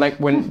anymore. And like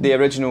when the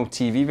original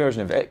TV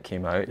version of it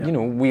came out,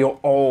 we were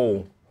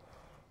all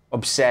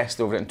obsessed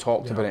over it and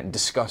talked about it and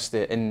discussed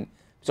it, and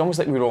it's almost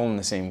like we were all in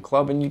the same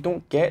club, and you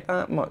don't get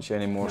that much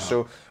anymore. No.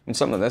 So when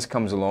something like this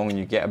comes along and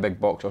you get a big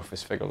box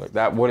office figure like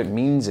that, what it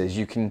means is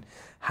you can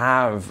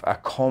have a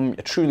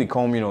truly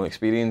communal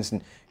experience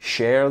and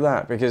share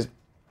that, because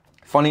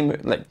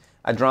like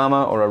a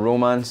drama or a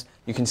romance,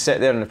 you can sit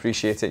there and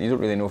appreciate it. You don't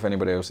really know if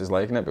anybody else is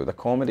liking it, but with a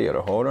comedy or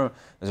a horror,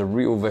 there's a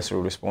real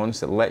visceral response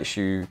that lets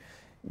you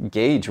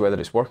gauge whether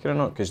it's working or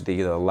not, because they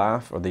either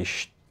laugh or they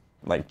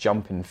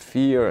jump in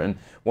fear, and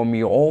when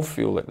we all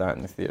feel like that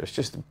in the theatre, it's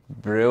just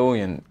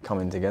brilliant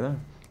coming together.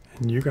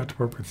 And you got to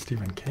work with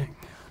Stephen King.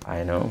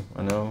 I know.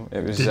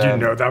 It was. Did you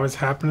know that was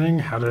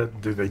happening?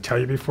 Did they tell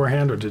you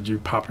beforehand, or did you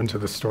pop into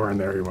the store and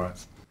there he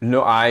was?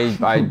 No,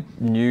 I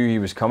knew he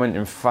was coming.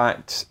 In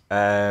fact,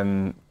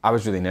 I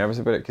was really nervous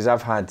about it because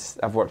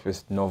I've worked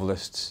with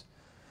novelists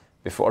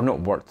before, not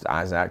worked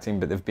as acting,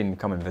 but they've been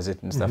come and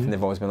visit and stuff, and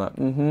they've always been like,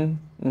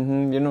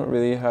 you're not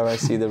really how I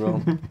see the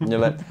role. And you're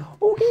like,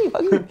 okay,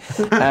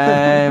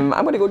 I'm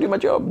going to go do my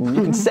job.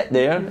 You can sit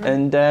there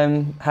and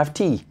have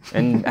tea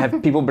and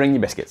have people bring you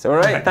biscuits. All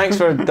right, thanks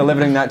for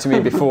delivering that to me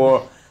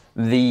before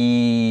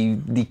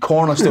the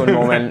cornerstone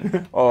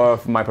moment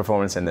of my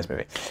performance in this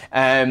movie.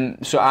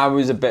 So I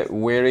was a bit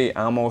wary.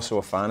 I'm also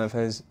a fan of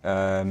his,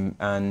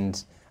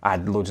 and I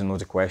had loads and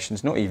loads of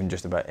questions, not even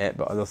just about it,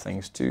 but other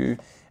things too.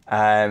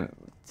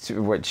 To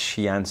which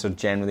he answered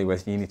generally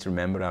with, you need to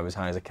remember I was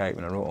high as a kite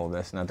when I wrote all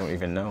this and I don't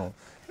even know.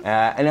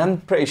 And I'm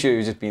pretty sure he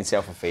was just being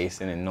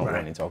self-effacing and not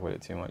wanting to talk about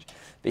it too much.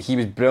 But he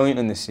was brilliant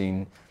in the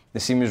scene. The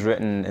scene was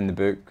written in the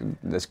book,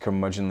 this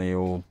curmudgeonly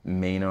old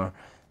Maynor,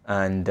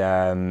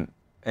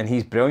 and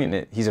he's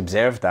brilliant. He's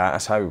observed that.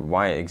 That's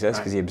why it exists,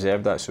 because he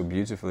observed that so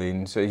beautifully.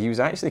 And so he was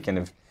actually kind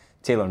of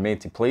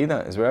tailor-made to play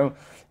that as well.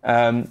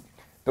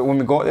 But when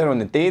we got there on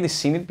the day, the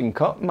scene had been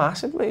cut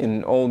massively,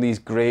 and all these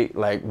great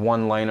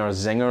one-liner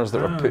zingers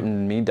that were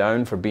putting me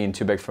down for being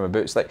too big for my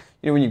boots. Like,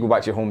 when you go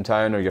back to your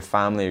hometown or your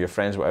family or your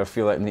friends or whatever,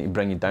 feel like they need to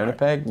bring you down a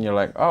peg, and you're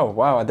like, oh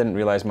wow, I didn't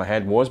realise my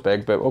head was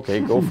big, but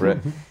okay, go for it.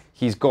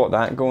 He's got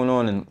that going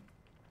on, and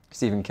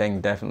Stephen King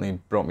definitely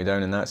brought me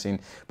down in that scene.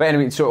 But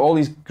anyway, so all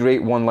these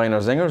great one-liner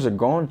zingers are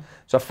gone.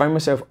 So I found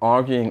myself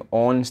arguing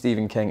on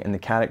Stephen King and the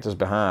character's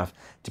behalf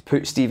to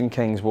put Stephen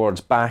King's words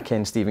back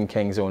in Stephen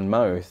King's own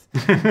mouth.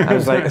 I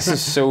was like, this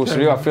is so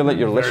surreal. I feel like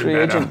you're a literary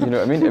agent. You know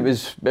what I mean? It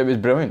was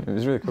brilliant. It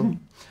was really cool.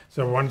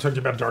 So I want to talk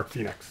to you about Dark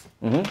Phoenix.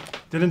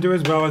 Didn't do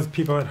as well as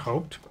people had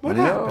hoped. What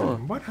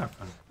happened? What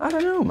happened? I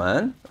don't know,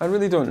 man. I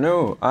really don't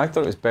know. I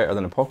thought it was better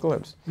than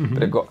Apocalypse,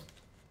 but it got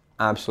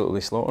absolutely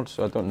slaughtered,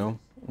 so I don't know.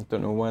 I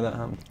don't know why that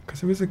happened.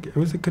 Because it was a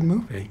good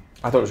movie.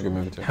 I thought it was a good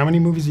movie too. How many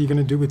movies are you going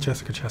to do with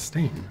Jessica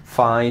Chastain?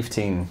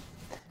 15.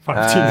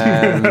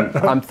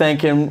 I'm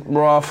thinking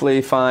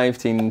roughly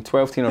 15,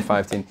 12 or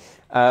 15.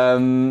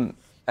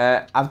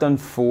 I've done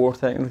 4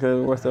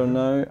 technically with her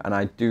now, and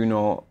I do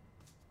not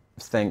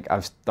think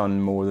I've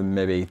done more than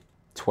maybe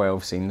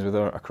 12 scenes with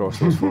her across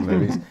those 4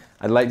 movies.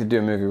 I'd like to do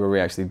a movie where we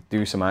actually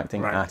do some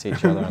acting at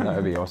each other, and that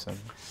would be awesome.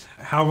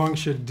 How long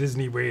should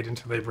Disney wait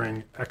until they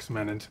bring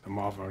X-Men into the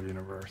Marvel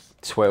universe?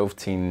 12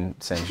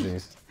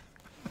 centuries.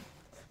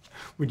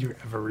 Would you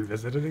ever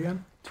revisit it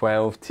again?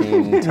 12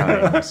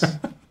 times.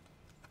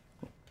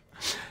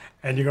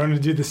 And you're going to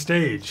do the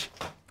stage.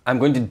 I'm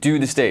going to do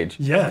the stage.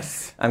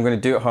 Yes. I'm going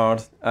to do it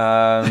hard.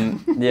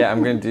 I'm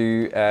going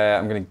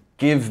to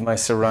give my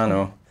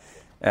Cyrano.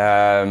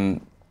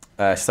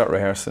 Start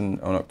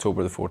rehearsing on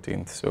October the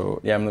 14th.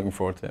 So yeah, I'm looking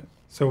forward to it.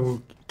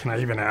 So can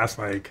I even ask,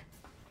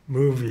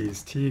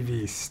 movies,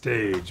 TV,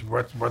 stage?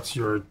 What's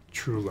your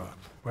true love?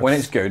 When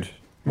it's good,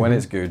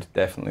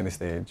 definitely the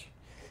stage.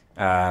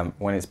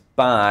 When it's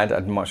bad,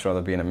 I'd much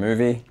rather be in a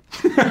movie.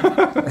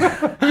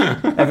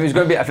 If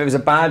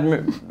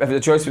it was a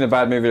choice between a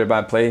bad movie or a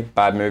bad play,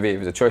 bad movie. If it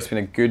was a choice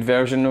between a good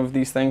version of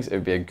these things, it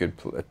would be a good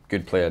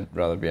play. I'd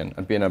rather be in.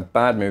 I'd be in a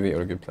bad movie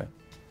or a good play.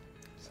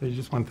 So you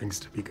just want things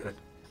to be good.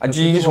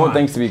 You just want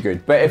things to be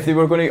good. But if they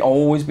were going to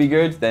always be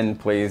good, then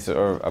plays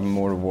are a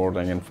more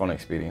rewarding and fun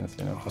experience.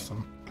 You know.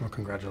 Awesome. Well,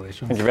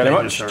 congratulations. Thank you very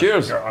much.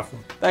 Cheers. You're awesome.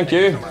 Thank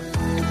you. So much.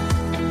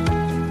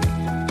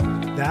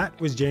 That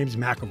was James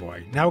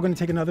McAvoy. Now we're going to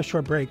take another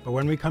short break, but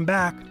when we come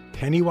back,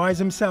 Pennywise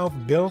himself,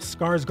 Bill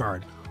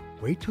Skarsgård.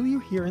 Wait till you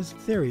hear his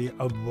theory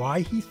of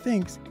why he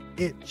thinks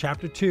It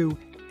Chapter 2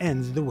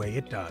 ends the way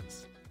it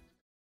does.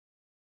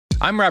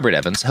 I'm Robert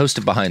Evans, host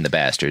of Behind the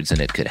Bastards,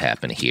 and It Could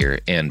Happen Here.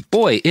 And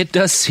boy, it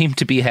does seem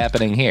to be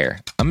happening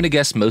here. I'm going to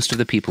guess most of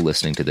the people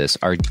listening to this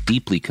are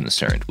deeply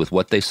concerned with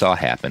what they saw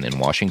happen in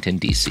Washington,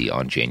 D.C.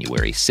 on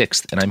January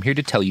 6th. And I'm here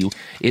to tell you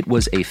it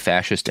was a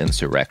fascist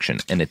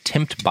insurrection, an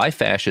attempt by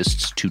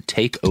fascists to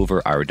take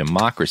over our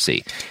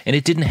democracy. And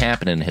it didn't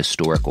happen in a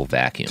historical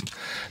vacuum.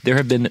 There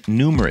have been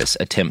numerous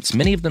attempts,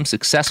 many of them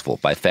successful,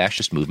 by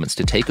fascist movements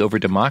to take over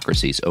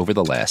democracies over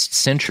the last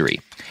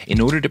century.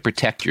 In order to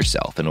protect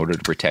yourself, in order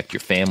to protect your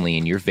family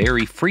and your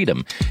very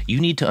freedom, you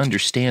need to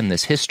understand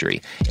this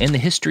history and the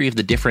history of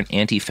the different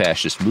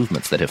anti-fascist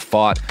movements that have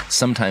fought,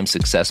 sometimes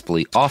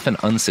successfully, often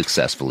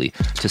unsuccessfully,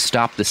 to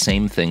stop the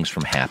same things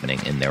from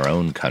happening in their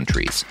own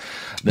countries.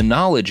 The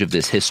knowledge of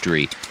this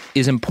history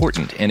is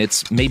important, and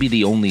it's maybe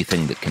the only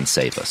thing that can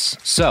save us.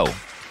 So,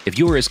 if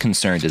you're as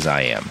concerned as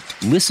I am,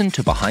 listen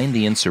to Behind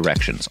the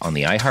Insurrections on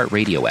the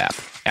iHeartRadio app,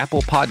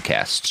 Apple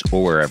Podcasts,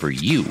 or wherever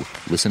you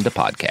listen to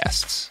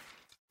podcasts.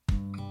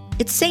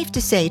 It's safe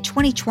to say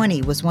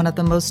 2020 was one of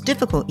the most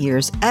difficult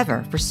years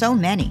ever for so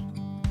many,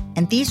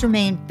 and these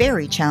remain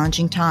very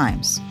challenging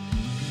times.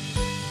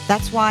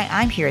 That's why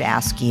I'm here to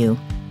ask you,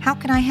 how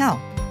can I help?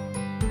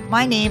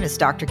 My name is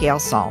Dr. Gail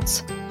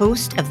Saltz,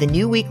 host of the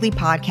new weekly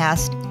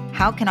podcast,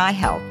 How Can I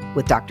Help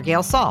with Dr.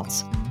 Gail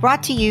Saltz,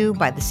 brought to you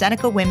by the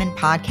Seneca Women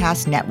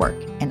Podcast Network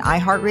and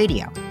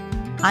iHeartRadio.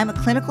 I'm a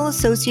clinical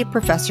associate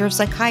professor of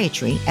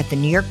psychiatry at the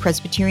New York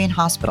Presbyterian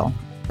Hospital,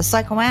 a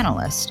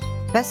psychoanalyst,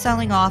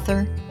 best-selling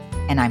author,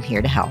 and I'm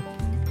here to help.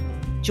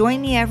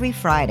 Join me every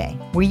Friday,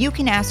 where you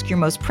can ask your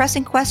most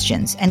pressing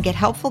questions and get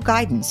helpful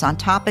guidance on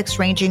topics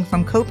ranging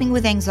from coping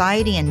with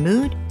anxiety and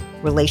mood,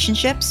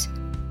 relationships,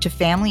 to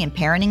family and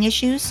parenting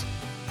issues,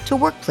 to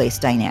workplace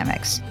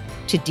dynamics,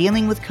 to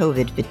dealing with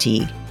COVID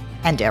fatigue,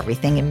 and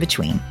everything in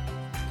between.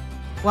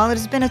 While it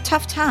has been a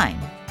tough time,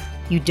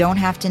 you don't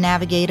have to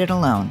navigate it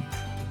alone.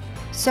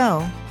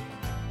 So,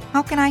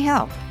 how can I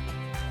help?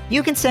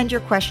 You can send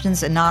your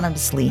questions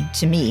anonymously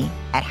to me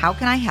at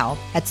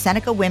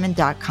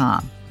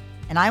howcanihelp@senecawomen.com,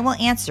 and I will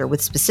answer with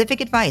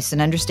specific advice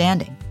and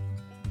understanding.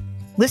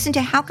 Listen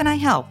to How Can I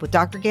Help with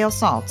Dr. Gail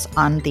Saltz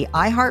on the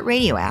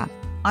iHeartRadio app,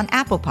 on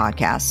Apple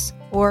Podcasts,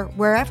 or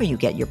wherever you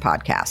get your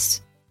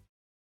podcasts.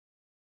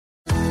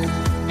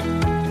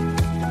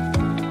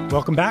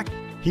 Welcome back.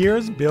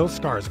 Here's Bill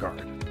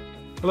Skarsgård.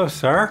 Hello,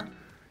 sir.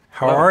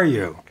 How are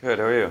you? Good,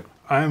 how are you?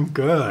 I'm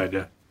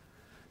good.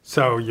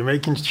 So you're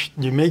making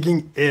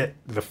It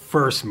the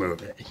first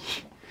movie.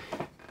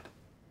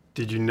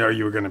 Did you know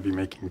you were going to be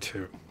making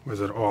two?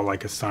 Was it all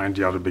like a signed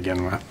deal to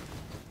begin with?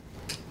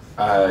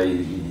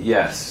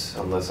 Yes,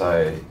 unless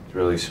I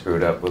really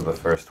screwed up with the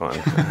first one,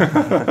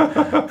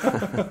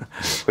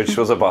 which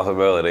was a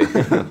possibility.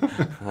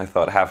 I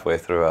thought halfway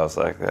through, I was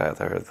like, yeah,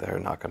 they're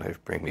not going to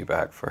bring me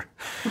back for.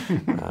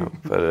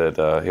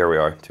 But here we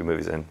are, 2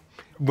 movies in.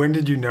 When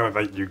did you know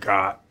that you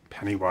got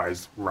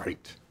Pennywise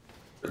right?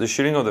 The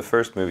shooting of the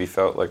first movie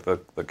felt like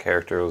the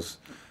character was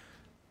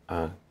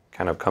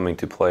kind of coming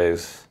to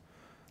plays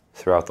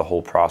throughout the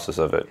whole process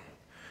of it.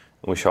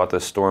 And we shot the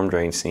storm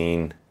drain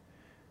scene,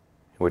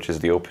 which is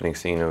the opening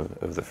scene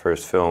of the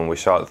first film. We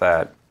shot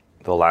that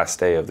the last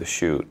day of the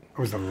shoot. It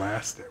was the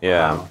last day?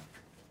 Yeah. Wow.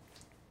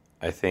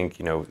 I think,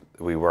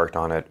 we worked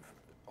on it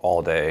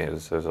all day. It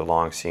was a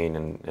long scene,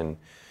 and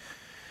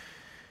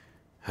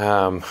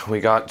we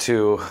got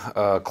to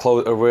a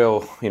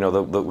real,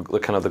 the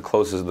kind of the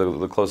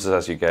closest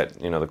as you get,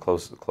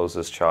 the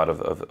closest shot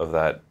of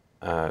that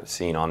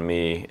scene on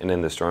me and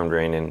in the storm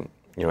drain, and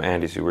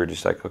Andy's, we were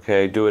just like,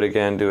 okay, do it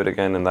again,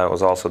 and that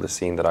was also the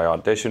scene that I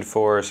auditioned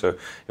for. So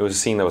it was a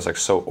scene that was like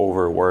so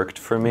overworked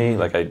for me,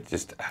 like I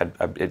just had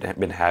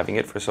been having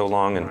it for so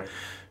long and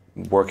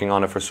working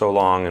on it for so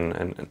long,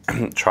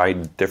 and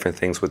tried different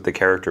things with the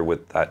character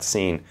with that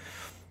scene,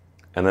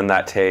 and then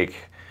that take.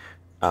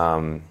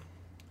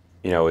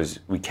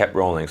 We kept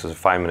rolling, so it was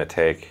a 5-minute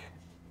take,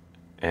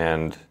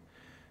 and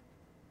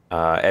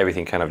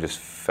everything kind of just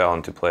fell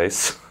into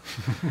place.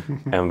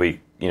 And they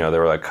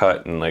were like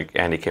cut, and like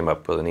Andy came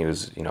up and he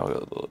was,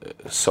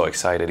 so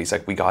excited. He's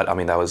like, we've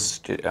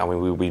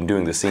been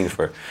doing this scene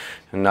for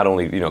not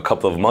only, a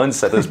couple of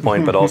months at this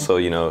point, but also,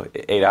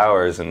 8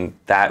 hours, and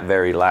that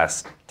very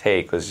last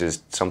take was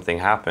just something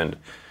happened.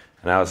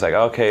 And I was like,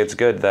 okay, it's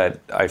good that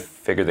I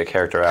figured the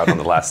character out on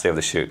the last day of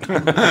the shoot.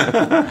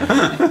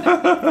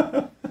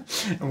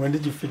 And when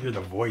did you figure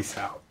the voice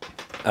out?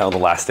 On the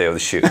last day of the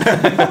shoot.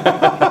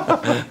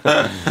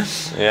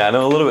 Yeah, I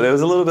know a little bit. It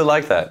was a little bit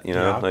like that, you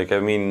know. Yeah. Like, I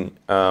mean,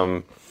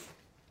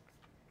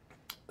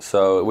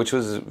 so which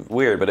was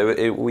weird, but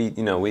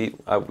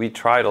we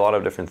tried a lot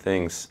of different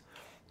things,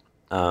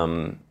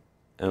 and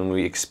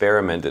we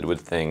experimented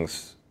with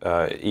things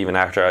even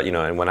after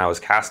and when I was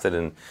casted,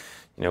 and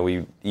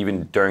we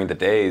even during the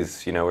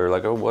days, we were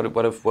like, oh,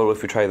 what if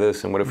we try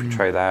this, and what if we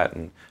try that,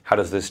 and how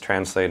does this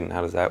translate, and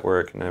how does that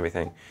work, and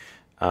everything.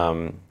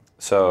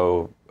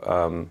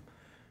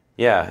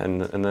 Yeah,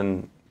 and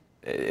then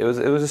it was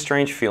a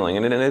strange feeling,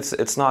 and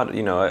it's not,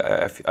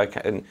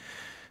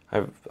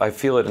 I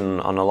feel it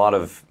on a lot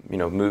of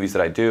movies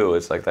that I do.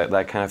 It's like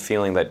that kind of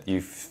feeling that you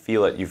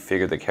feel that you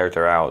figured the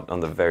character out on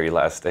the very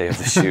last day of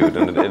the shoot,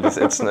 and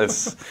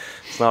it's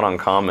not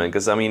uncommon,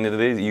 because I mean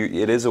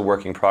it is a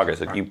work in progress.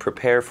 Like, you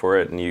prepare for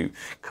it and you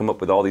come up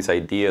with all these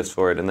ideas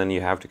for it, and then you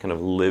have to kind of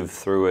live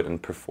through it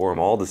and perform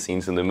all the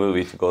scenes in the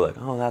movie to go like,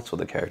 oh, that's what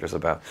the character's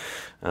about.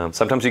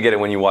 Sometimes you get it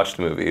when you watch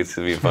the movie. It's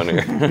to be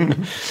funnier,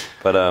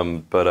 but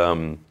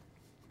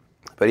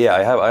yeah,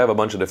 I have a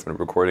bunch of different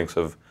recordings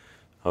of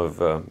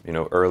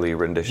early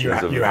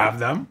renditions of. You have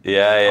them?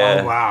 Yeah.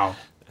 Oh, wow.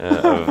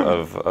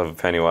 of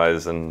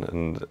Pennywise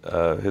and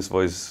his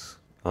voice.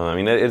 I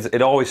mean,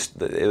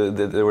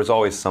 there was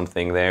always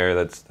something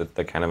there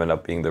that kind of ended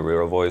up being the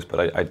real voice.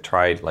 But I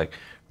tried like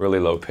really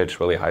low pitch,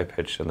 really high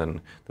pitch, and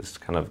then this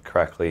kind of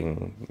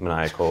crackling,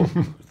 maniacal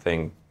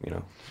thing.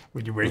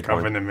 Would you wake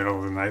up in the middle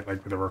of the night,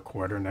 like with a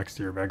recorder next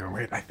to your bed, going,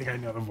 "Wait, I think I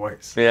know the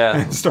voice." Yeah.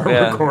 And start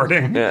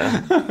recording.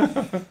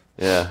 Yeah.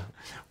 Yeah.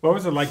 What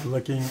was it like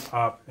looking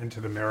up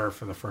into the mirror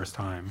for the first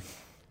time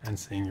and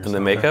seeing yourself? In the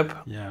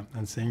makeup? Yeah,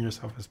 and seeing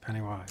yourself as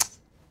Pennywise.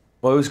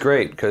 Well, it was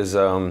great because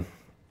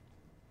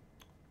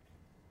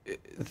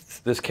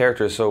this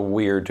character is so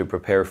weird to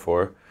prepare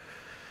for,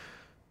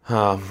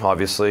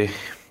 obviously.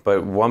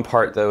 But one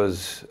part that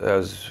was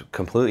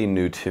completely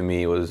new to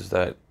me was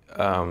that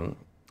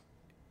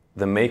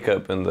the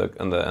makeup and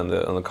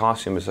the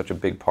costume is such a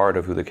big part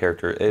of who the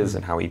character is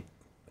and how he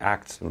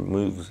acts and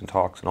moves and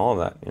talks and all of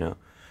that,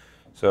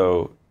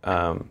 So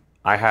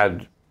I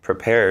had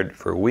prepared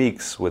for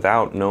weeks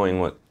without knowing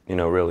what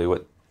really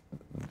what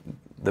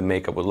the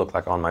makeup would look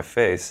like on my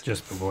face.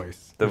 Just the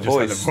voice. The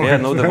voice.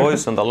 The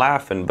voice and the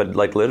laugh, but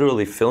like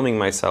literally filming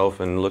myself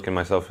and looking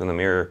myself in the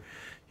mirror,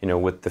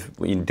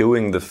 with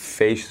doing the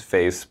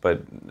face,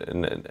 but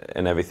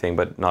and everything,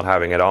 but not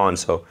having it on.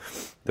 So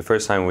the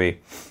first time we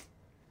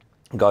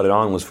got it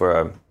on was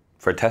for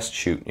a test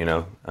shoot,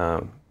 and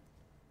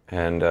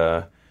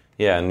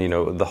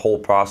the whole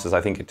process,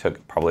 I think it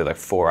took probably like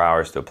 4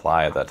 hours to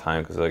apply at that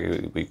time, because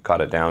we got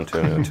it down to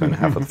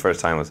 2.5. The first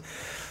time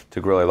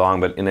took really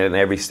long, but in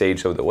every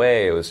stage of the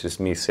way, it was just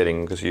me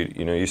sitting, because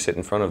you sit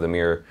in front of the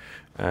mirror,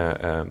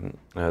 the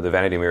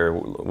vanity mirror,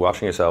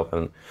 watching yourself,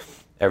 and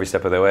every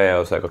step of the way, I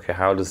was like, okay,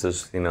 how does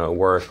this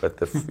work with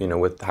the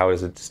with how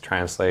does it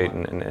translate,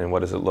 and what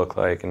does it look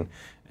like, and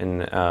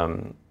I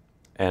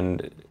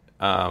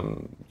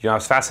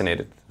was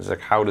fascinated. It was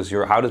like, how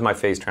does my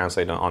face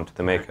translate onto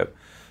the makeup?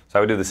 So I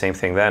would do the same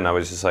thing then. I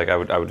was just like, I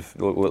would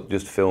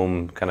just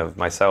film kind of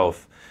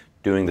myself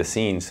doing the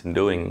scenes and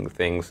doing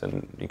things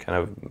and kind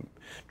of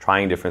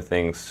trying different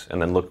things,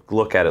 and then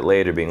look at it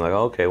later, being like,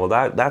 oh, okay, well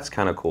that's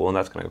kind of cool, and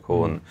that's kind of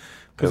cool, and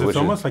because it's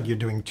almost like you're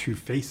doing two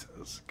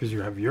faces, because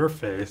you have your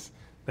face,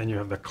 then you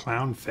have the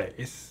clown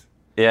face.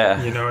 Yeah.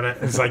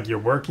 It's like you're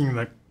working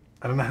I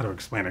don't know how to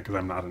explain it because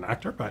I'm not an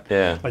actor, but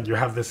like you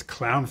have this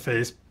clown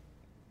face,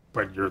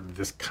 but you're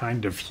this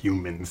kind of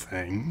human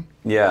thing.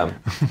 Yeah.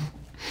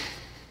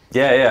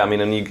 Yeah. I mean,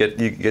 and you get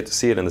to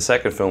see it in the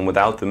second film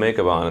without the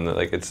makeup on, and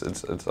like it's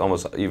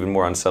almost even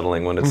more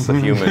unsettling when it's a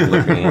human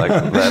looking like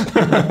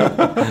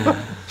that.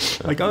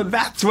 Like, oh,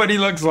 that's what he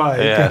looks like.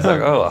 Yeah, it's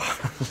like, oh.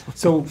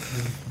 So,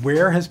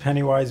 where has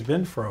Pennywise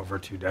been for over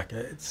 2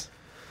 decades?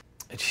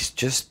 He's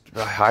just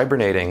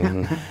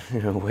hibernating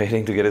and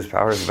waiting to get his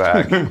powers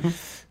back.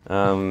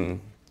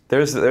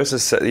 There's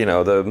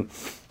the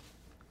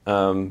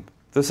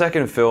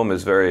second film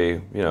is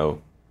very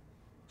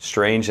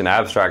strange and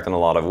abstract in a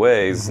lot of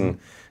ways,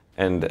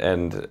 and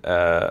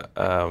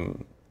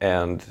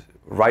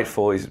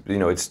rightfully,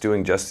 it's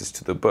doing justice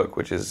to the book,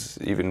 which is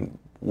even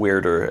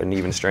weirder and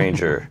even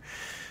stranger,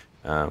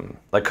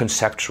 like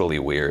conceptually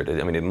weird.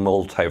 I mean,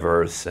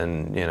 multiverse,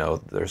 and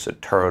there's a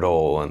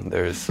turtle, and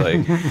there's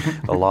like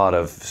a lot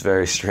of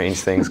very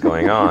strange things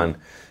going on,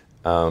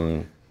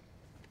 but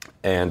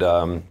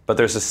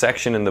there's a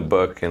section in the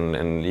book,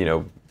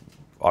 and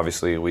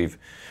obviously we've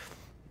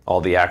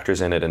all the actors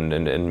in it,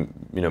 and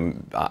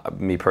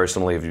me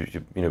personally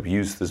have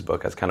used this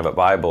book as kind of a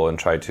Bible and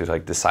tried to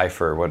like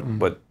decipher what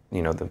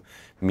the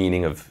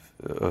meaning of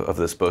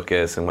this book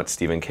is and what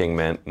Stephen King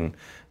meant, and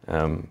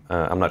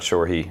I'm not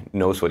sure he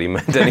knows what he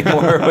meant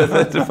anymore with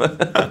it,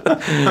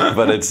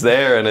 but it's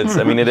there, and it's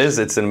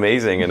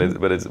amazing,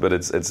 but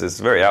it's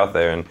very out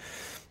there,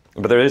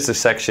 but there is a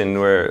section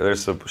where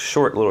there's a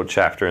short little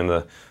chapter in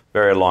the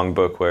very long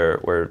book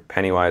where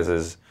Pennywise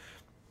is.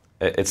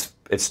 It's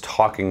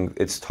talked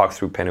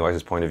through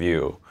Pennywise's point of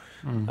view,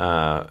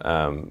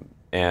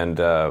 and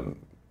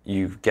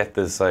you get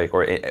this like,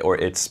 or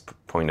its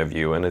point of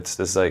view, and it's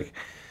this like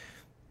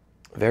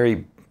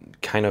very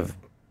kind of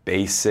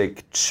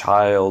basic,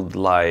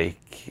 childlike,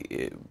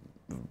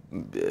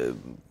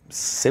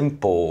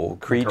 simple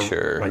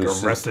creature, like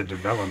Arrested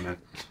Development.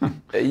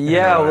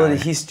 Well,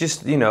 he's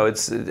just,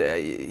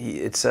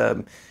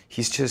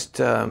 he's just,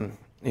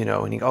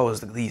 and he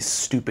goes, these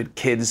stupid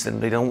kids,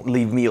 and they don't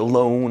leave me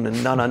alone,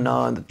 and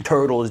and the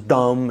turtle is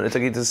dumb, and it's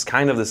like this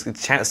kind of this.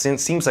 It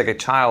seems like a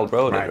child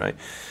wrote it, right?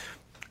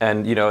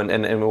 And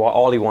and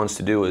all he wants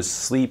to do is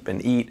sleep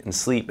and eat and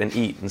sleep and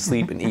eat and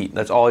sleep and eat.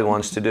 That's all he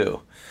wants to do.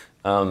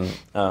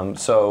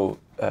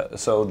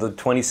 So the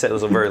 27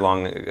 was a very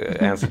long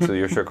answer to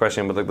your short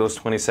question, but like those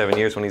 27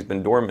 years when he's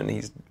been dormant,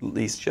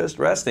 he's just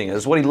resting.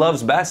 It's what he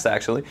loves best,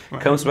 actually.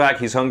 Right. Comes back,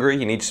 he's hungry,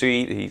 he needs to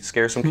eat, he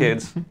scares some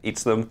kids,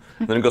 eats them,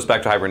 and then he goes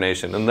back to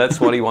hibernation. And that's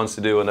what he wants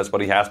to do, and that's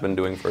what he has been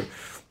doing for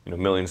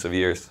millions of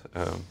years.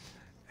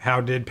 How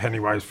did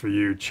Pennywise for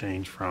you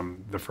change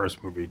from the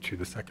first movie to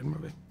the second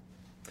movie?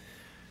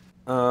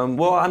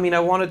 Well, I mean,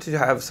 I wanted to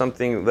have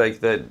something like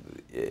that.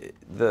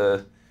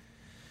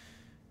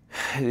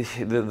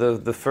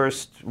 The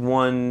first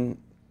one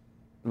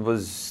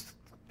was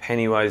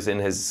Pennywise in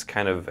his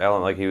kind of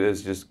element, like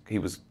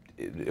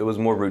it was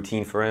more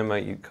routine for him.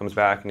 Like, he comes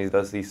back and he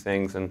does these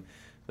things, and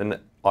then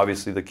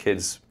obviously the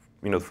kids,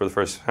 for the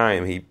first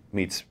time he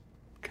meets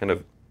kind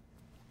of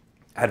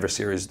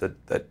adversaries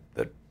that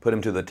put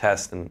him to the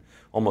test and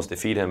almost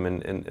defeat him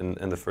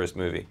in the first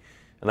movie,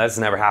 and that's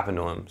never happened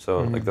to him.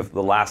 So like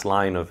the last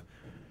line of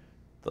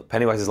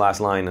Pennywise's last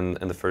line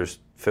in the first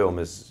film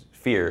is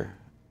fear.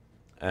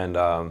 And,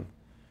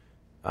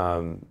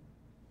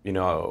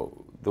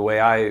 the way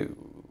I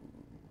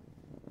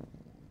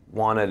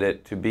wanted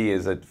it to be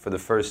is that for the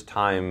first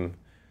time,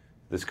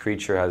 this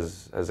creature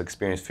has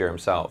experienced fear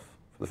himself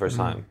for the first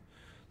time.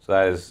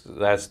 So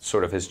that's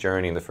sort of his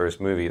journey in the first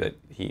movie, that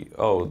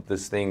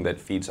this thing that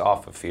feeds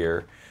off of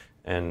fear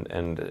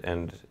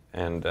and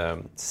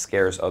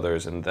scares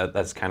others, and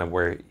that's kind of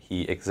where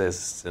he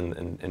exists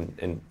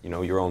in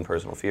your own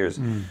personal fears.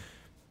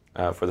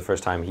 For the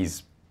first time,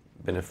 he's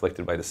been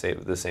afflicted by the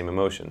same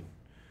emotion,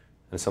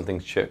 and something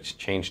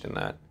changed in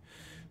that.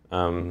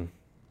 And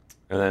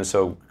then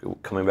so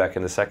coming back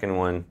in the second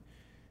one,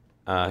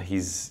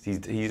 he's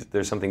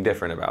there's something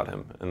different about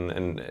him,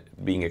 and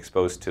being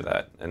exposed to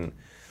that, and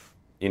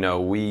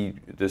we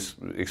just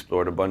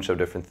explored a bunch of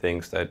different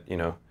things that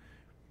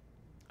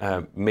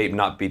may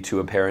not be too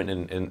apparent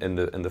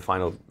in the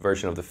final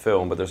version of the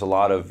film, but there's a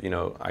lot of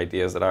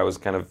ideas that I was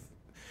kind of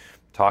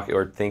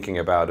thinking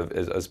about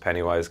as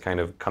Pennywise kind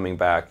of coming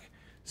back,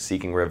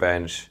 seeking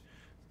revenge,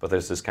 but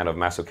there's this kind of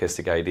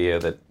masochistic idea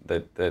that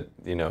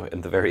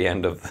in the very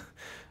end of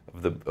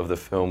the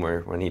film,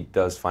 where when he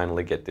does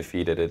finally get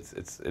defeated,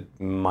 it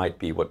might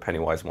be what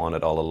Pennywise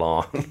wanted all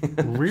along.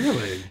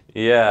 Really?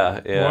 Yeah.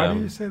 Why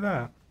do you say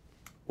that?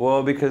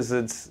 Well, because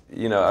it's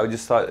I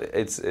just thought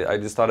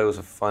it was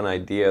a fun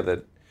idea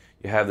that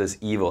you have this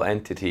evil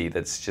entity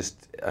that's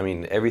just,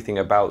 everything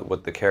about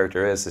what the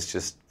character is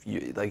just,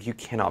 you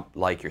cannot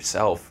like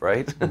yourself,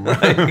 right?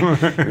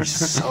 You're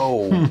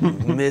so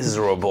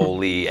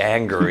miserably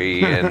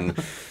angry and,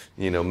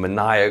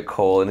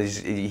 maniacal, and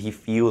he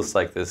feels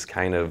like this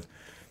kind of,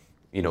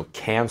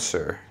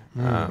 cancer.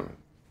 At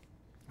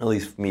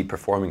least me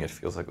performing it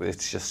feels like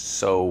it's just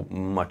so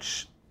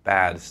much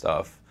bad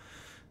stuff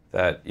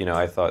that,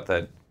 I thought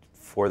that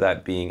for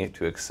that being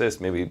to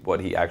exist, maybe what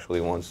he actually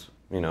wants,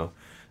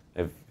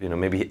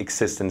 maybe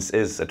existence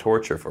is a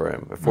torture for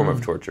him, a form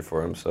of torture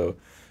for him.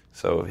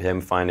 So him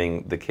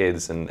finding the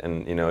kids, and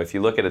if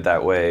you look at it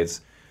that way,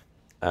 it's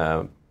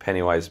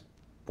Pennywise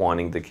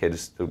wanting the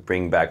kids to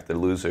bring back the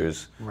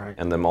losers, right,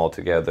 and them all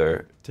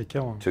together to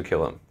kill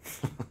him.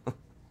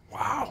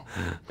 Wow.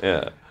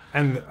 Yeah.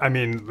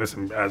 And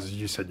listen, as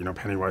you said,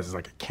 Pennywise is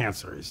like a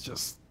cancer. He's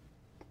just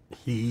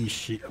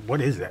she.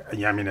 What is it?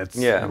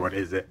 What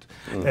is it?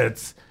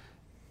 It's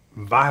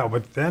vile.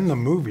 But then the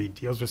movie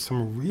deals with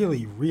some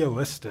really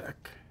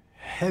realistic,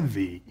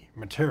 heavy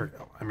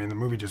material. The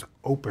movie just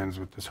opens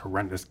with this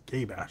horrendous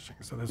gay bashing.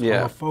 So there's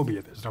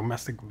homophobia, there's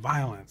domestic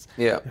violence,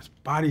 there's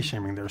body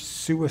shaming, there's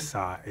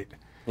suicide.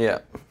 Yeah.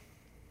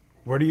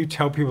 What do you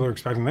tell people who are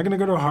expecting? They're going to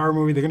go to a horror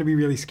movie, they're going to be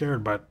really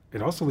scared, but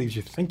it also leaves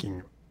you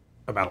thinking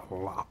about a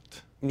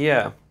lot.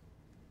 Yeah.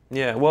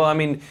 Yeah. Well,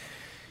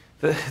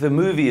 the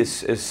movie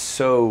is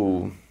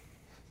so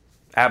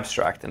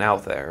abstract and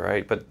out there,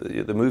 right? But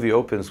the movie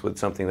opens with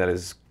something that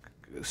is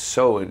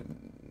so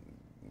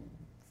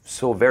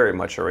very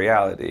much a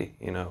reality,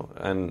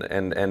 and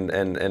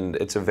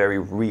it's a very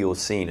real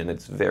scene, and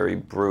it's very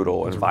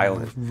brutal and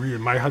violent.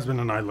 My husband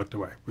and I looked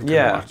away. We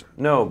couldn't watch it.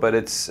 No, but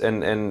it's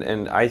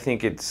and I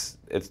think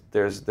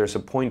there's a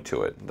point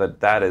to it,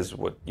 that is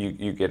what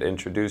you get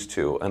introduced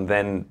to, and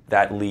then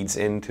that leads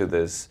into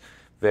this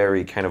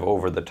very kind of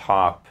over the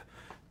top,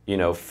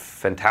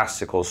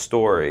 fantastical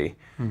story.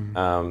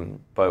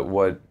 But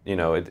what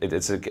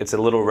it's a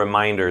little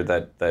reminder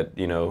that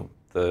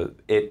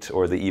it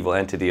or the evil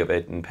entity of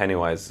it and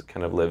Pennywise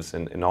kind of lives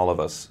in all of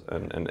us,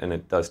 and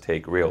it does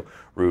take real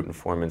root and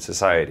form in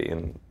society,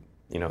 and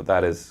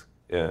that is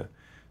a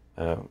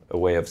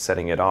way of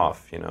setting it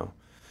off,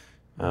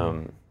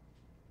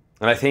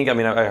 and I think, I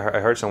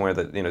heard somewhere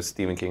that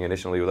Stephen King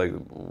initially, like,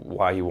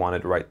 why he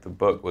wanted to write the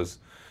book was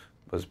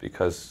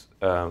because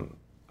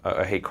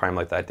a hate crime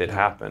like that did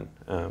happen.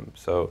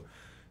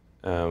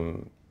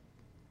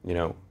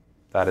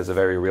 That is a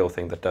very real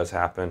thing that does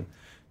happen,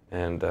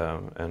 and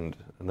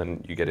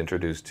then you get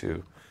introduced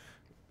to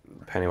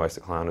Pennywise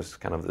the Clown as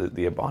kind of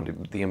the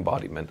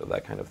embodiment of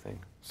that kind of thing.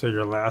 So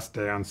your last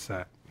day on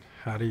set,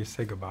 how do you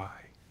say goodbye?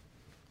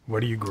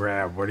 What do you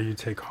grab? What do you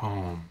take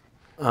home?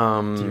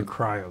 Do you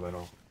cry a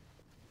little?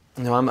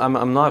 No,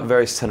 I'm not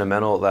very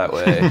sentimental that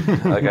way.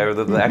 Like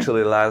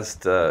actually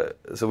last, so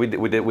we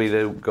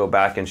did go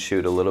back and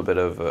shoot a little bit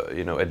of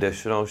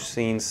additional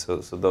scenes. So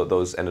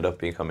those ended up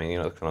becoming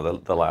kind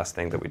of the last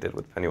thing that we did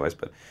with Pennywise.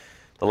 But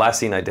the last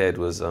scene I did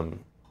was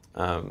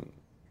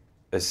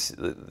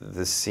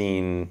the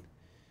scene.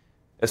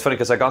 It's funny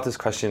because I got this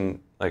question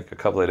like a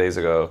couple of days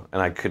ago,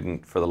 and I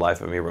couldn't for the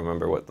life of me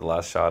remember what the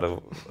last shot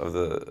of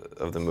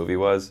the movie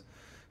was.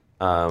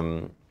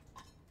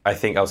 I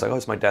think I was like, oh,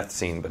 it's my death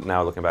scene, but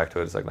now looking back to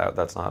it, it's like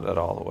that's not at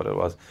all what it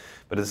was.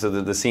 But so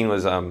the scene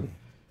was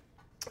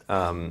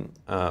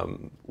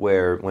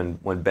where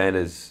when Ben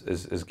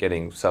is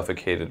getting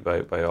suffocated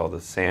by all the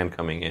sand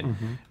coming in,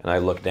 and I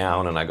look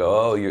down and I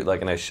go, oh, you're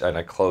like, and I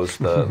close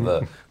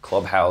the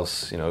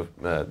clubhouse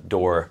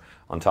door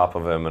on top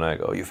of him, and I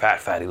go, you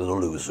fatty little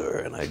loser,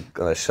 and I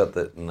shut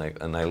it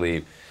and I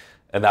leave,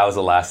 and that was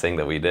the last thing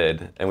that we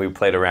did, and we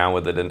played around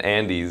with it, and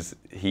Andy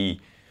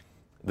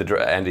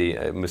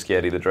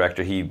Muschietti, the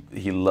director,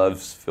 he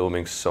loves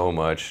filming so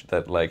much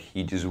that like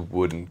he just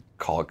wouldn't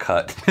call a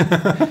cut.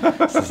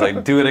 So it's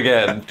like, do it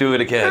again, and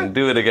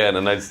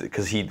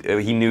because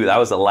he knew that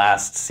was the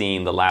last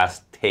scene, the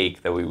last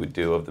take that we would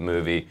do of the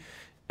movie,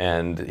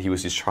 and he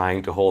was just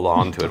trying to hold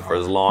on to it for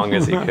as long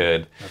as he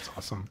could. That's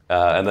awesome.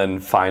 And then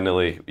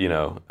finally,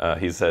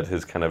 he said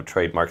his kind of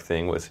trademark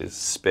thing was his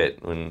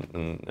spit,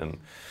 and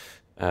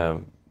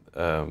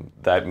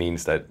that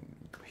means that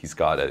he's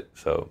got it.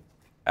 So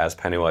as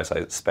Pennywise,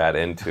 I spat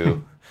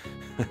into,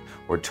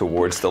 or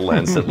towards the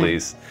lens at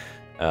least,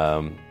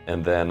 and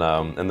then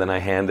I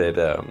handed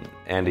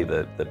Andy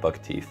the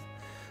buck teeth.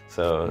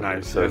 So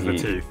nice. So the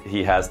teeth.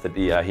 He has the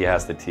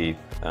teeth.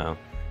 And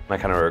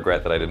I kind of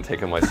regret that I didn't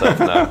take them myself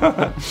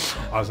now.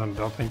 Awesome,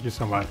 Bill. Thank you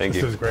so much. Thank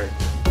you. This is great.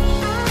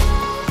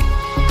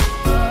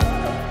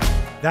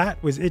 That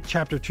was It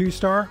Chapter 2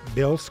 star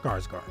Bill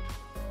Skarsgård.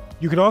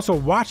 You can also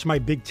watch my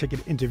big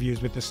ticket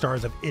interviews with the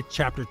stars of It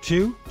Chapter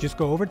 2. Just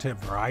go over to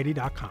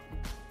Variety.com.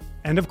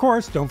 And of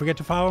course, don't forget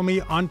to follow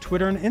me on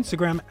Twitter and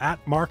Instagram at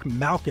Mark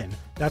Malkin.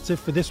 That's it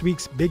for this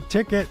week's Big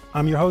Ticket.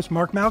 I'm your host,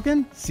 Mark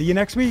Malkin. See you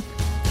next week.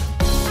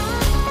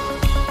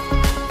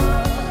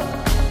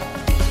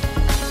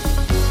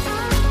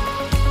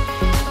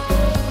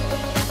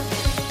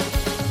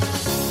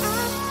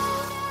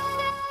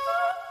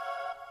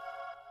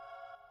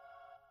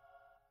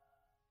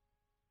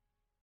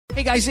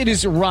 Hey guys, it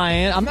is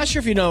Ryan. I'm not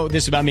sure if you know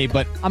this about me,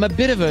 but I'm a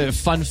bit of a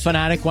fun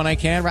fanatic when I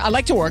can. I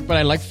like to work, but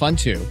I like fun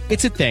too.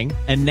 It's a thing.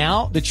 And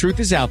now the truth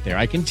is out there.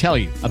 I can tell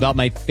you about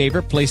my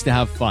favorite place to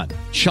have fun.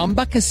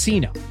 Chumba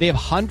Casino. They have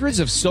hundreds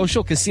of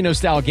social casino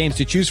style games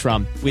to choose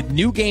from with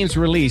new games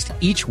released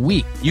each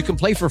week. You can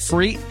play for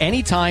free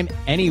anytime,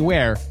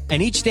 anywhere.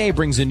 And each day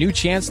brings a new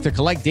chance to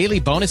collect daily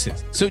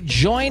bonuses. So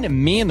join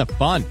me in the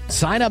fun.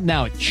 Sign up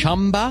now at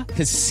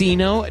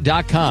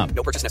ChumbaCasino.com.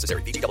 No purchase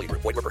necessary. VGW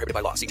Group. Void where prohibited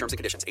by law. See terms and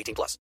conditions. 18+.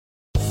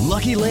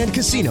 Lucky Land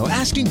Casino,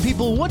 asking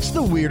people, what's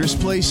the weirdest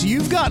place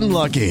you've gotten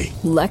lucky?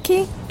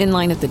 Lucky? In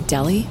line at the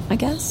deli, I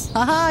guess?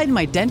 Aha, in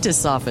my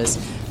dentist's office.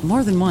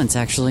 More than once,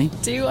 actually.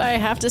 Do I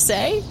have to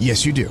say?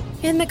 Yes, you do.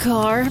 In the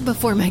car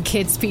before my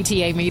kids'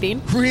 PTA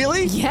meeting.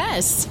 Really?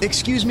 Yes.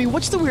 Excuse me,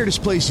 what's the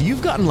weirdest place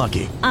you've gotten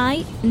lucky?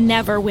 I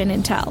never win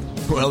and tell.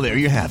 Well, there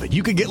you have it.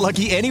 You can get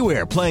lucky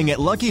anywhere, playing at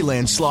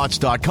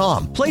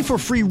LuckyLandSlots.com. Play for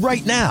free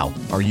right now.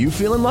 Are you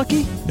feeling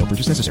lucky? No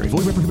purchase necessary. Void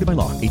where prohibited by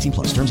law.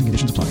 18+. Terms and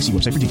conditions apply. See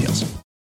website for details.